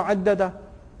مَالًا وَعَدَّدَ.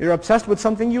 You're obsessed with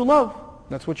something you love.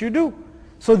 That's what you do.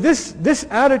 So this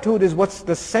attitude is what's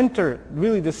the center,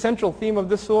 really the central theme of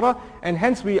this surah, and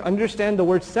hence we understand the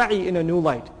word sa'i in a new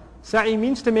light. Sa'i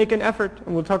means to make an effort,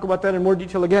 and we'll talk about that in more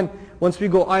detail again once we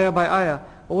go ayah by ayah.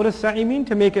 But what does sa'i mean?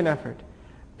 To make an effort.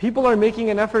 People are making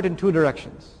an effort in two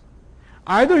directions.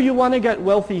 Either you want to get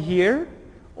wealthy here,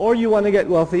 or you want to get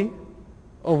wealthy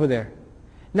over there.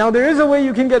 Now there is a way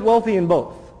you can get wealthy in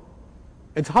both.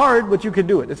 It's hard, but you can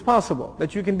do it. It's possible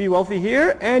that you can be wealthy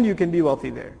here and you can be wealthy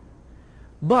there.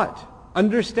 But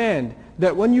understand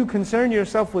that when you concern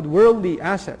yourself with worldly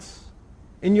assets,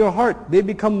 in your heart, they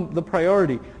become the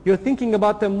priority. You're thinking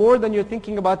about them more than you're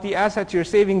thinking about the assets, your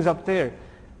savings up there.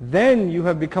 Then you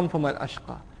have become from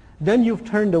al-ashqa. Then you've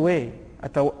turned away,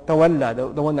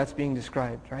 tawalla, the one that's being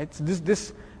described. Right? So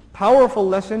this powerful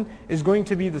lesson is going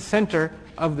to be the center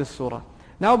of this surah.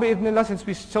 Now, bi'idhnillah, since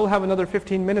we still have another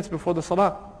 15 minutes before the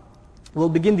salah, we'll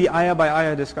begin the ayah by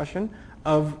ayah discussion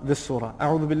of this surah.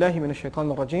 أعوذ بالله من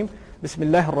الشيطان الرجيم. بسم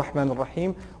الله الرحمن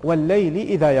الرحيم. والليل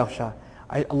إذا يغشى.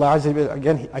 Allah Azza wa Jalla,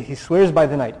 again, He swears by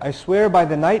the night. I swear by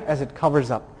the night as it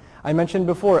covers up. I mentioned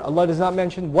before, Allah does not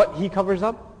mention what He covers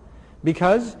up,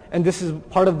 because, and this is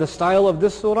part of the style of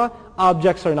this surah,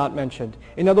 objects are not mentioned.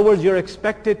 In other words, you're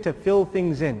expected to fill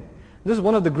things in. This is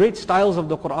one of the great styles of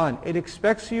the Qur'an. It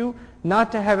expects you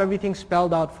not to have everything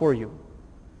spelled out for you.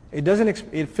 It doesn't,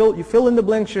 you fill in the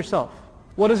blanks yourself.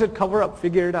 What does it cover up?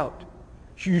 Figure it out.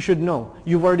 You should know.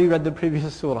 You've already read the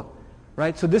previous surah.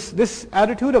 Right? So this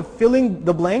attitude of filling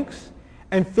the blanks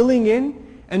and filling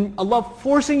in, and Allah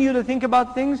forcing you to think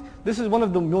about things, this is one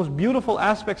of the most beautiful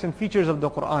aspects and features of the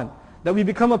Qur'an. That we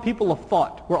become a people of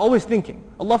thought. We're always thinking.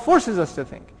 Allah forces us to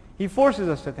think. He forces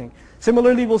us to think.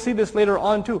 Similarly, we'll see this later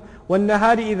on too.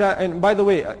 وَالنَّهَارِ إِذَا, and by the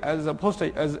way, as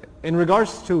in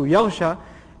regards to Yaghsha,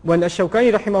 when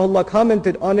Ash-Shawkani rahimahullah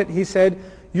commented on it, he said,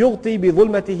 يُغْطِي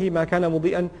بِظُلْمَتِهِ مَا كَانَ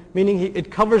مُضِيئًا, meaning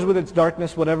it covers with its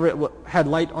darkness whatever it had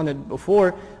light on it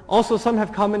before. Also, some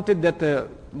have commented that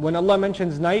when Allah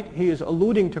mentions night, He is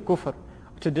alluding to kufr,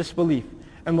 to disbelief.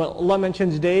 And when Allah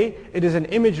mentions day, it is an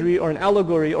imagery or an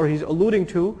allegory, or He's alluding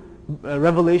to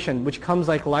revelation, which comes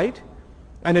like light,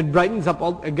 and it brightens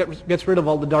up, it gets rid of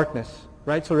all the darkness.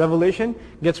 Right? So revelation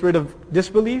gets rid of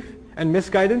disbelief and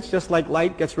misguidance, just like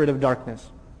light gets rid of darkness.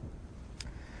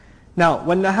 Now,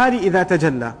 وَالنَّهَارِ إِذَا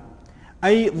تَجَلَّى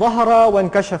أي ظهر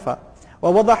وانكشف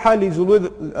ووضح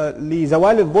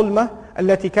لزوال الظلمة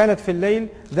التي كانت في الليل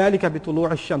ذلك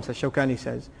بطلوع الشمس. Shawkani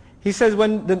says, He says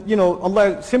when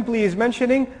Allah simply is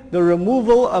mentioning the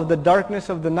removal of the darkness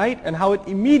of the night and how it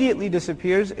immediately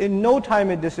disappears. In no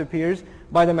time it disappears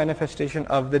by the manifestation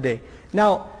of the day.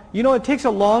 Now, it takes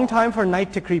a long time for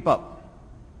night to creep up.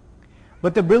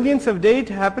 But the brilliance of day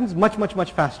happens much, much,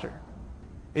 much faster.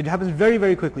 It happens very,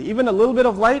 very quickly. Even a little bit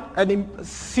of light and a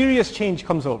serious change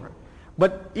comes over.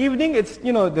 But evening, there's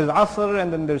Asr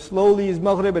and then there's slowly is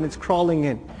Maghrib and it's crawling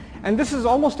in. And this is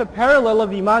almost a parallel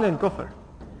of Iman and Kufr.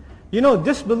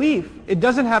 Disbelief, it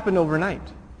doesn't happen overnight.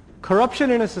 Corruption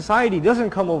in a society doesn't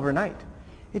come overnight.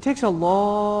 It takes a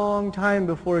long time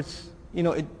before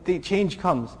the change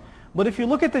comes. But if you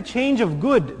look at the change of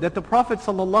good that the Prophet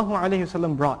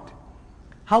ﷺ brought,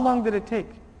 how long did it take?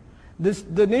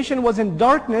 The nation was in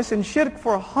darkness and shirk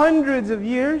for hundreds of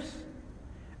years,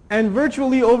 and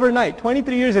virtually overnight.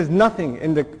 23 years is nothing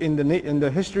in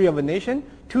the history of a nation.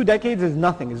 2 decades is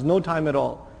nothing, is no time at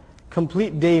all.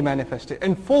 Complete day manifestation,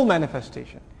 and full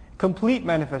manifestation. Complete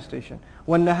manifestation.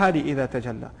 وَالنَّهَارِ إِذَا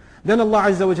تَجَلَّى. Then Allah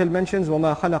Azza wa Jal mentions,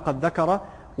 وَمَا خَلَقَ الذَّكَرَ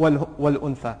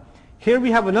وَالْأُنثَى. Here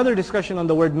we have another discussion on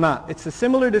the word ma. It's a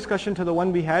similar discussion to the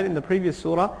one we had in the previous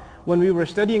surah when we were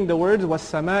studying the words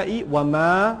وَالسَّمَاءِ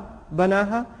وَمَا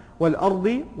بَنَاهَا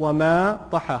وَالْأَرْضِ وَمَا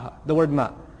طَحَاهَا. The word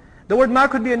ma. The word ma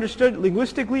could be understood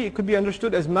linguistically, it could be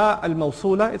understood as ma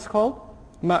al-mawsula, it's called.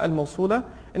 Ma al-mawsula.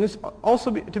 And it's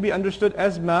also to be understood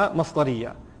as ma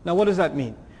masdariya. Now what does that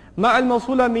mean? Ma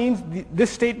al-mawsula means this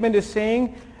statement is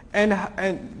saying, and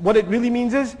what it really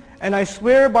means is, and I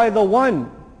swear by the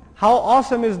one, how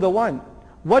awesome is the one?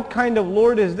 What kind of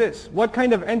Lord is this? What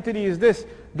kind of entity is this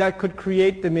that could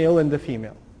create the male and the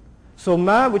female? So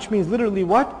ma, which means literally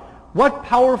what? What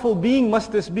powerful being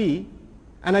must this be?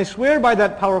 And I swear by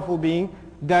that powerful being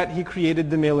that he created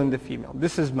the male and the female.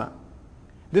 This is ma.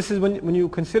 This is when you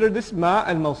consider this ma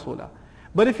al-mawsula.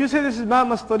 But if you say this is ma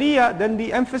masdariya, then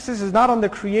the emphasis is not on the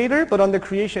creator, but on the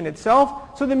creation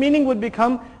itself. So the meaning would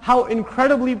become how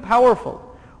incredibly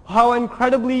powerful, how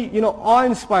incredibly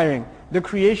awe-inspiring the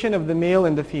creation of the male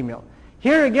and the female.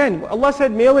 Here again, Allah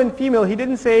said male and female. He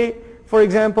didn't say, for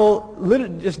example,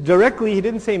 just directly, He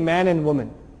didn't say man and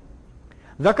woman.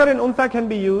 Dhakar and untha can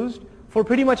be used for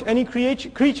pretty much any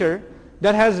creature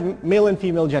that has male and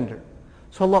female gender.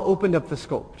 So Allah opened up the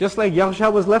scope. Just like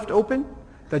Yaghsha was left open,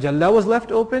 Tajalla was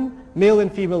left open, male and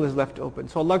female is left open.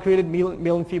 So Allah created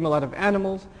male and female out of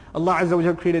animals. Allah Azza wa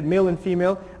Jalla created male and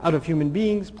female out of human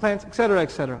beings, plants, etc.,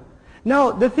 etc.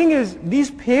 Now the thing is,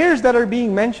 these pairs that are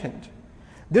being mentioned,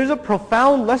 there's a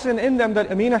profound lesson in them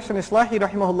that Amin Ahsan Islahi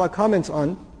rahimahullah comments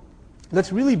on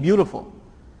that's really beautiful.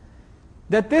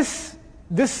 That this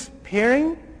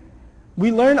pairing,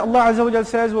 we learn Allah Azza wa Jalla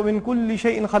says, وَمِن كُلِّ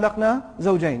شَيْءٍ خَلَقْنَا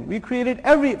زَوْجَيْن. We created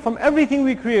from everything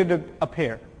we created a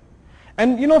pair.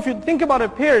 And if you think about a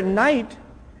pair, night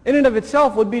in and of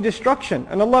itself would be destruction.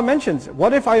 And Allah mentions,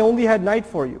 what if I only had night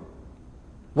for you?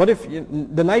 What if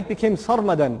the night became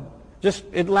sarmadan? Just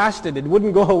it lasted, it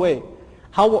wouldn't go away.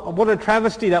 What a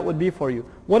travesty that would be for you.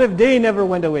 What if day never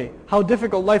went away? How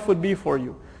difficult life would be for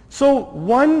you. So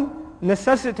one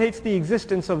necessitates the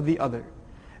existence of the other.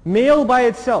 Male by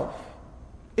itself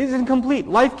is incomplete.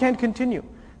 Life can't continue.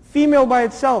 Female by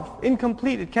itself,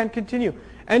 incomplete. It can't continue.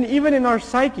 And even in our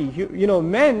psyche,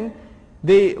 men,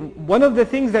 one of the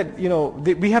things that,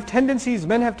 we have tendencies,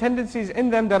 men have tendencies in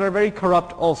them that are very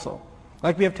corrupt also.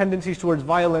 Like we have tendencies towards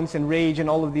violence and rage and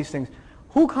all of these things.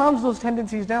 Who calms those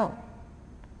tendencies down?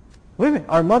 Women,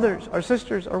 our mothers, our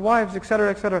sisters, our wives, etc.,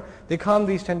 etc. They calm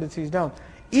these tendencies down.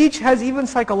 Each has even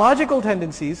psychological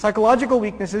tendencies, psychological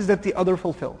weaknesses that the other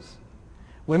fulfills.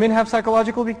 Women have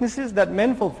psychological weaknesses that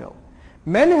men fulfill.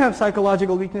 Men have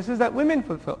psychological weaknesses that women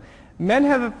fulfill. Men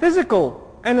have a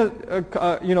physical and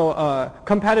a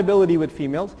compatibility with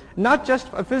females, not just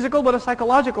a physical but a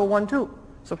psychological one too.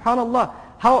 Subhanallah,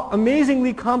 how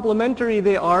amazingly complementary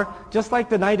they are, just like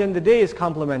the night and the day is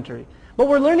complementary. But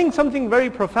we're learning something very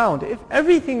profound. If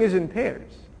everything is in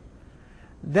pairs,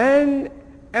 then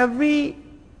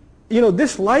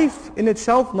this life in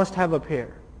itself must have a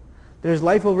pair. There's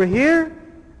life over here,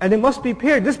 and it must be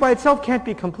paired. This by itself can't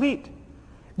be complete.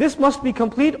 This must be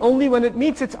complete only when it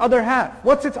meets its other half.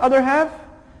 What's its other half?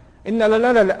 إِنَّ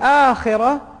لَنَا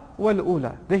الْآخِرَةَ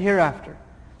وَالْأُولَى. The hereafter.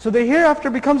 So the hereafter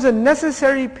becomes a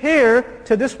necessary pair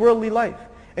to this worldly life.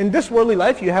 In this worldly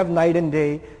life, you have night and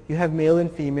day, you have male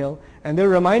and female, and they're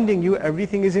reminding you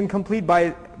everything is incomplete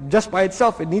just by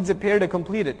itself. It needs a pair to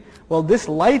complete it. Well, this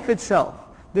life itself,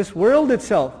 this world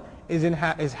itself is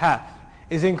half,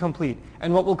 is incomplete.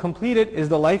 And what will complete it is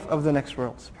the life of the next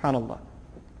world. Subhanallah.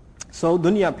 So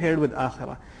dunya paired with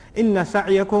akhirah. Inna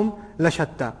sa'yakum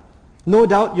lashatta. No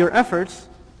doubt your efforts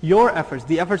Your efforts,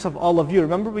 the efforts of all of you.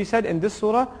 Remember we said in this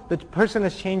surah, the person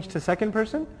has changed to second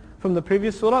person from the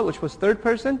previous surah, which was third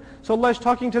person. So Allah is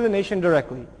talking to the nation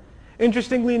directly.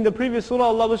 Interestingly, in the previous surah,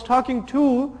 Allah was talking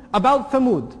about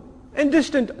Thamud, a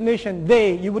distant nation.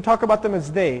 You would talk about them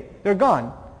as they. They're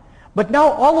gone. But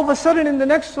now all of a sudden in the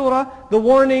next surah, the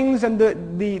warnings and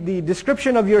the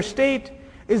description of your state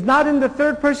is not in the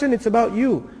third person, it's about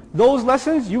you. Those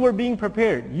lessons, you were being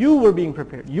prepared. You were being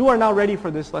prepared. You are now ready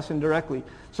for this lesson directly.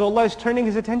 So Allah is turning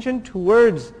His attention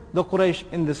towards the Quraysh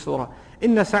in this surah.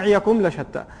 إِنَّ سَعْيَكُمْ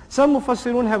لَشَتَّى. Some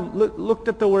Mufassirun have looked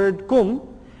at the word kum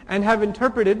and have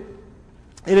interpreted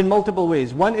it in multiple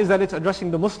ways. One is that it's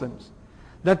addressing the Muslims.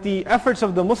 That the efforts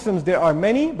of the Muslims, there are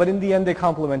many, but in the end they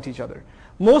complement each other.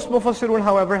 Most Mufassirun,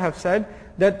 however, have said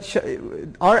that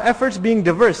our efforts being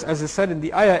diverse, as is said in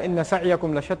the ayah, إِنَّ سَعْيَكُمْ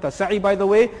لَشَتَّى. Sa'i, by the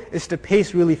way, is to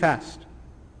pace really fast.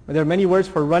 There are many words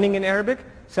for running in Arabic.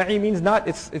 Sa'i means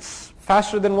it's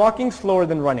faster than walking, slower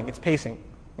than running. It's pacing.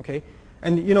 Okay?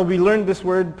 And we learned this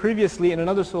word previously in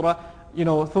another surah,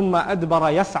 ثُمَّ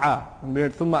أَدْبَرَ يَسْعَى. When we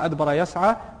read ثُمَّ أَدْبَرَ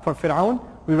يَسْعَى for Fir'aun,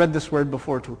 we read this word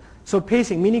before too. So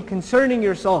pacing, meaning concerning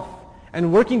yourself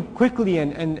and working quickly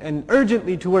and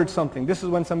urgently towards something. This is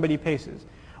when somebody paces.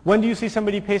 When do you see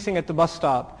somebody pacing at the bus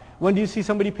stop? When do you see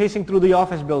somebody pacing through the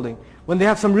office building? When they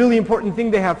have some really important thing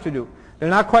they have to do. They're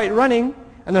not quite running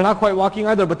and they're not quite walking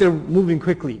either, but they're moving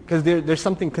quickly because there's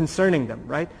something concerning them,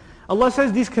 right? Allah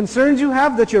says these concerns you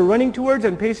have that you're running towards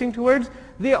and pacing towards,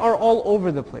 they are all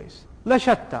over the place.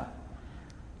 لَشَتَّى.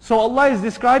 So Allah is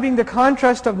describing the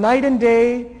contrast of night and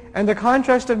day and the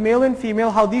contrast of male and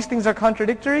female, how these things are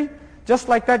contradictory. Just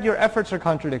like that, your efforts are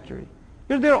contradictory.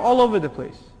 They're all over the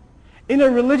place. In a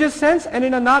religious sense and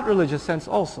in a not religious sense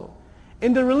also.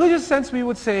 In the religious sense, we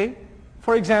would say,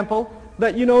 for example,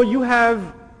 that you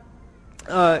have,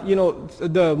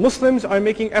 the Muslims are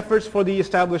making efforts for the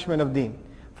establishment of deen,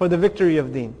 for the victory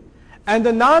of deen. And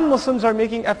the non-Muslims are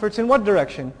making efforts in what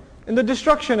direction? In the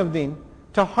destruction of deen,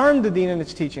 to harm the deen and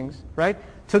its teachings, right?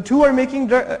 So two are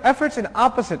making efforts in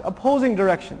opposite, opposing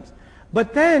directions.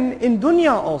 But then in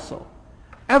dunya also,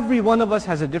 every one of us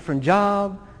has a different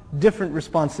job, different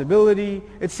responsibility.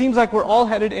 It seems like we're all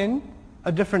headed in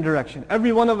a different direction.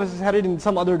 Every one of us is headed in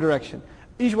some other direction.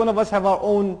 Each one of us have our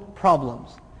own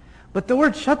problems. But the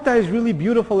word shatta is really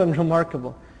beautiful and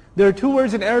remarkable. There are two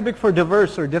words in Arabic for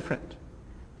diverse or different.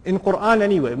 In Quran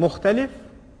anyway, mukhtalif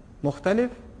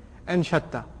and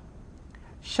shatta.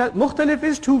 Mukhtalif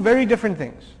is two very different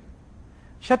things.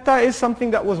 Shatta is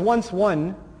something that was once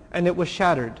one and it was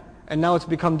shattered and now it's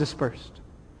become dispersed.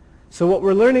 So what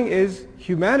we're learning is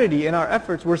humanity in our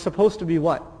efforts were supposed to be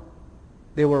what?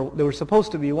 They were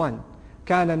supposed to be one.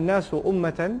 كَانَ النَّاسُ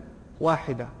أُمَّةً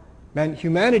وَاحِدًا. Man,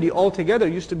 humanity altogether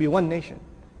used to be one nation.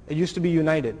 It used to be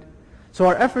united. So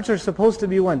our efforts are supposed to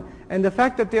be one. And the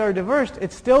fact that they are diverse,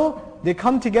 they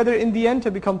come together in the end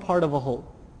to become part of a whole.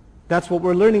 That's what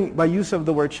we're learning by use of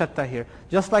the word shatta here.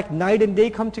 Just like night and day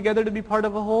come together to be part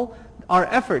of a whole, our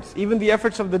efforts, even the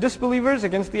efforts of the disbelievers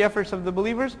against the efforts of the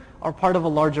believers, are part of a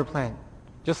larger plan.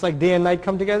 Just like day and night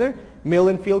come together, male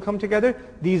and female come together,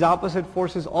 these opposite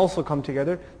forces also come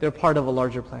together. They're part of a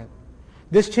larger plan.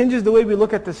 This changes the way we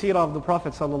look at the seerah of the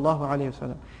Prophet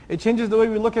ﷺ. It changes the way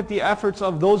we look at the efforts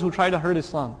of those who try to hurt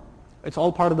Islam. It's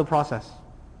all part of the process.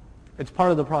 It's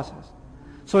part of the process.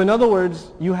 So in other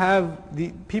words, you have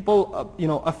the people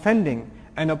offending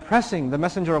and oppressing the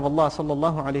Messenger of Allah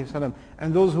ﷺ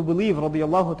and those who believe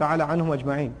radiyallahu ta'ala anhum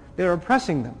ajma'in. They're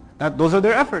oppressing them. Those are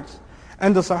their efforts.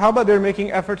 And the Sahaba, they're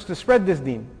making efforts to spread this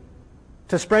deen,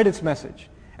 to spread its message.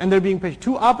 And they're being patient.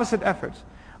 Two opposite efforts.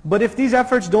 But if these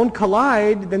efforts don't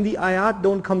collide, then the ayat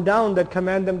don't come down that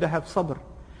command them to have sabr.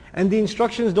 And the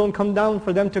instructions don't come down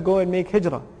for them to go and make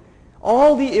hijrah.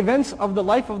 All the events of the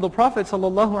life of the Prophet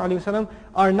ﷺ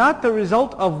are not the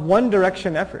result of one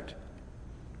direction effort.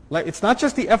 Like, it's not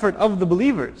just the effort of the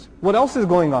believers. What else is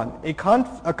going on? A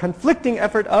conflicting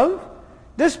effort of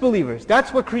disbelievers.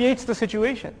 That's what creates the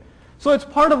situation. So it's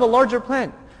part of a larger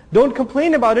plan. Don't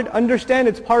complain about it, understand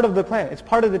it's part of the plan. It's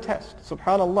part of the test.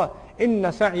 Subhanallah.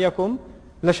 Inna sa'yakum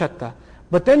lashatta.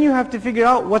 But then you have to figure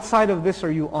out what side of this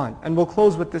are you on. And we'll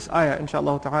close with this ayah,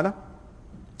 inshaAllah ta'ala.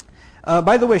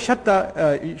 By the way,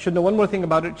 shatta, you should know one more thing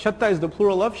about it. Shatta is the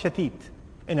plural of shatit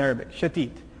in Arabic.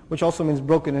 Shatit, which also means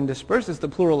broken and dispersed, is the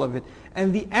plural of it.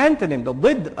 And the antonym, the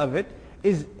lid of it,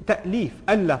 is ta'lif,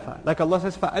 allafa. Like Allah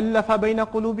says, فَأَلَّفَ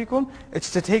بَيْنَ قُلُوبِكُمْ.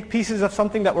 It's to take pieces of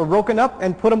something that were broken up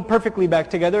and put them perfectly back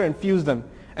together and fuse them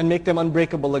and make them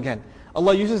unbreakable again.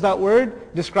 Allah uses that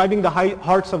word describing the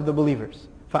hearts of the believers.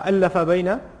 فَأَلَّفَ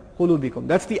بَيْنَ قُلُوبِكُمْ.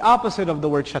 That's the opposite of the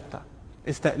word shatta,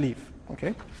 is ta'lif.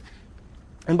 Okay?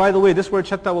 And by the way, this word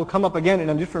shatta will come up again in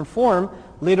a different form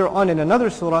later on in another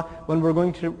surah when we're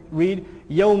going to read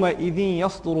يَوْمَ إِذٍ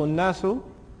يَصْدُرُ النَّاسُ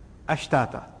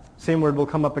أَشْتَاتًا. Same word will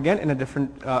come up again in a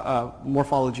different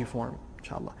morphology form,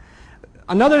 inshallah.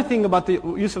 Another thing about the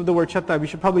use of the word shatta, we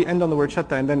should probably end on the word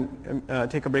shatta and then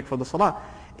take a break for the salah,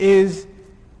 is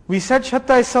we said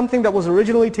shatta is something that was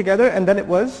originally together and then it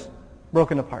was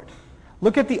broken apart.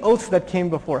 Look at the oaths that came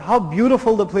before. How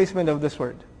beautiful the placement of this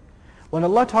word. When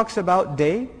Allah talks about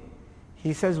day,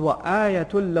 He says,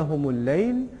 وَآيَةٌ لَهُمُ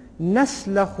اللَّيْلِ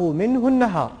نَسْلَخُ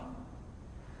مِنْهُ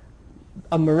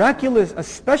النَّهَارِ. A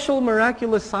special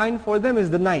miraculous sign for them is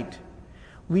the night.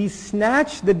 We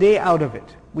snatch the day out of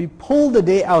it. We pull the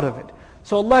day out of it.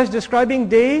 So Allah is describing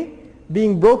day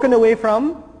being broken away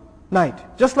from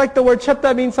night. Just like the word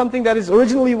shatta means something that is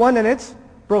originally one and it's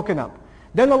broken up.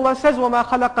 Then Allah says, وَمَا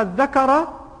خَلَقَ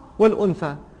الذَّكَرَ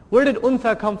وَالْأُنثَى. Where did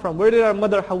untha come from? Where did our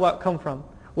mother Hawa come from?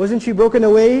 Wasn't she broken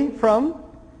away from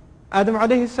Adam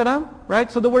alayhi salam? Right?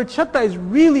 So the word shatta is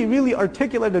really, really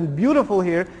articulate and beautiful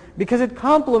here because it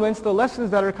complements the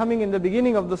lessons that are coming in the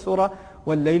beginning of the surah.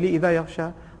 وَاللَّيْلِ إِذَا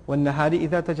يَغْشَى وَالنَّهَارِ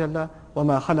إِذَا تَجَلَّى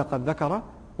وَمَا خَلَقَ الذَّكَرَ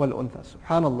وَالْأُنثَى.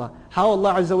 Subhanallah. How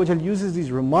Allah Azza wa Jal uses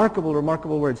these remarkable,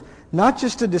 remarkable words. Not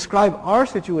just to describe our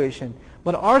situation,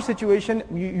 but our situation,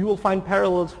 you will find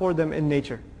parallels for them in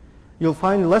nature. You'll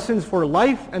find lessons for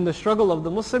life and the struggle of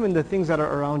the Muslim in the things that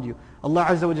are around you. Allah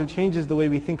Azza wa Jal changes the way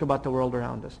we think about the world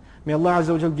around us. May Allah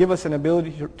Azza wa Jal give us an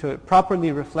ability to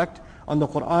properly reflect on the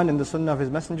Qur'an and the Sunnah of His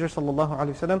Messenger sallallahu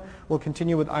alaihi wasallam. We'll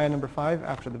continue with ayah number 5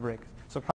 after the break.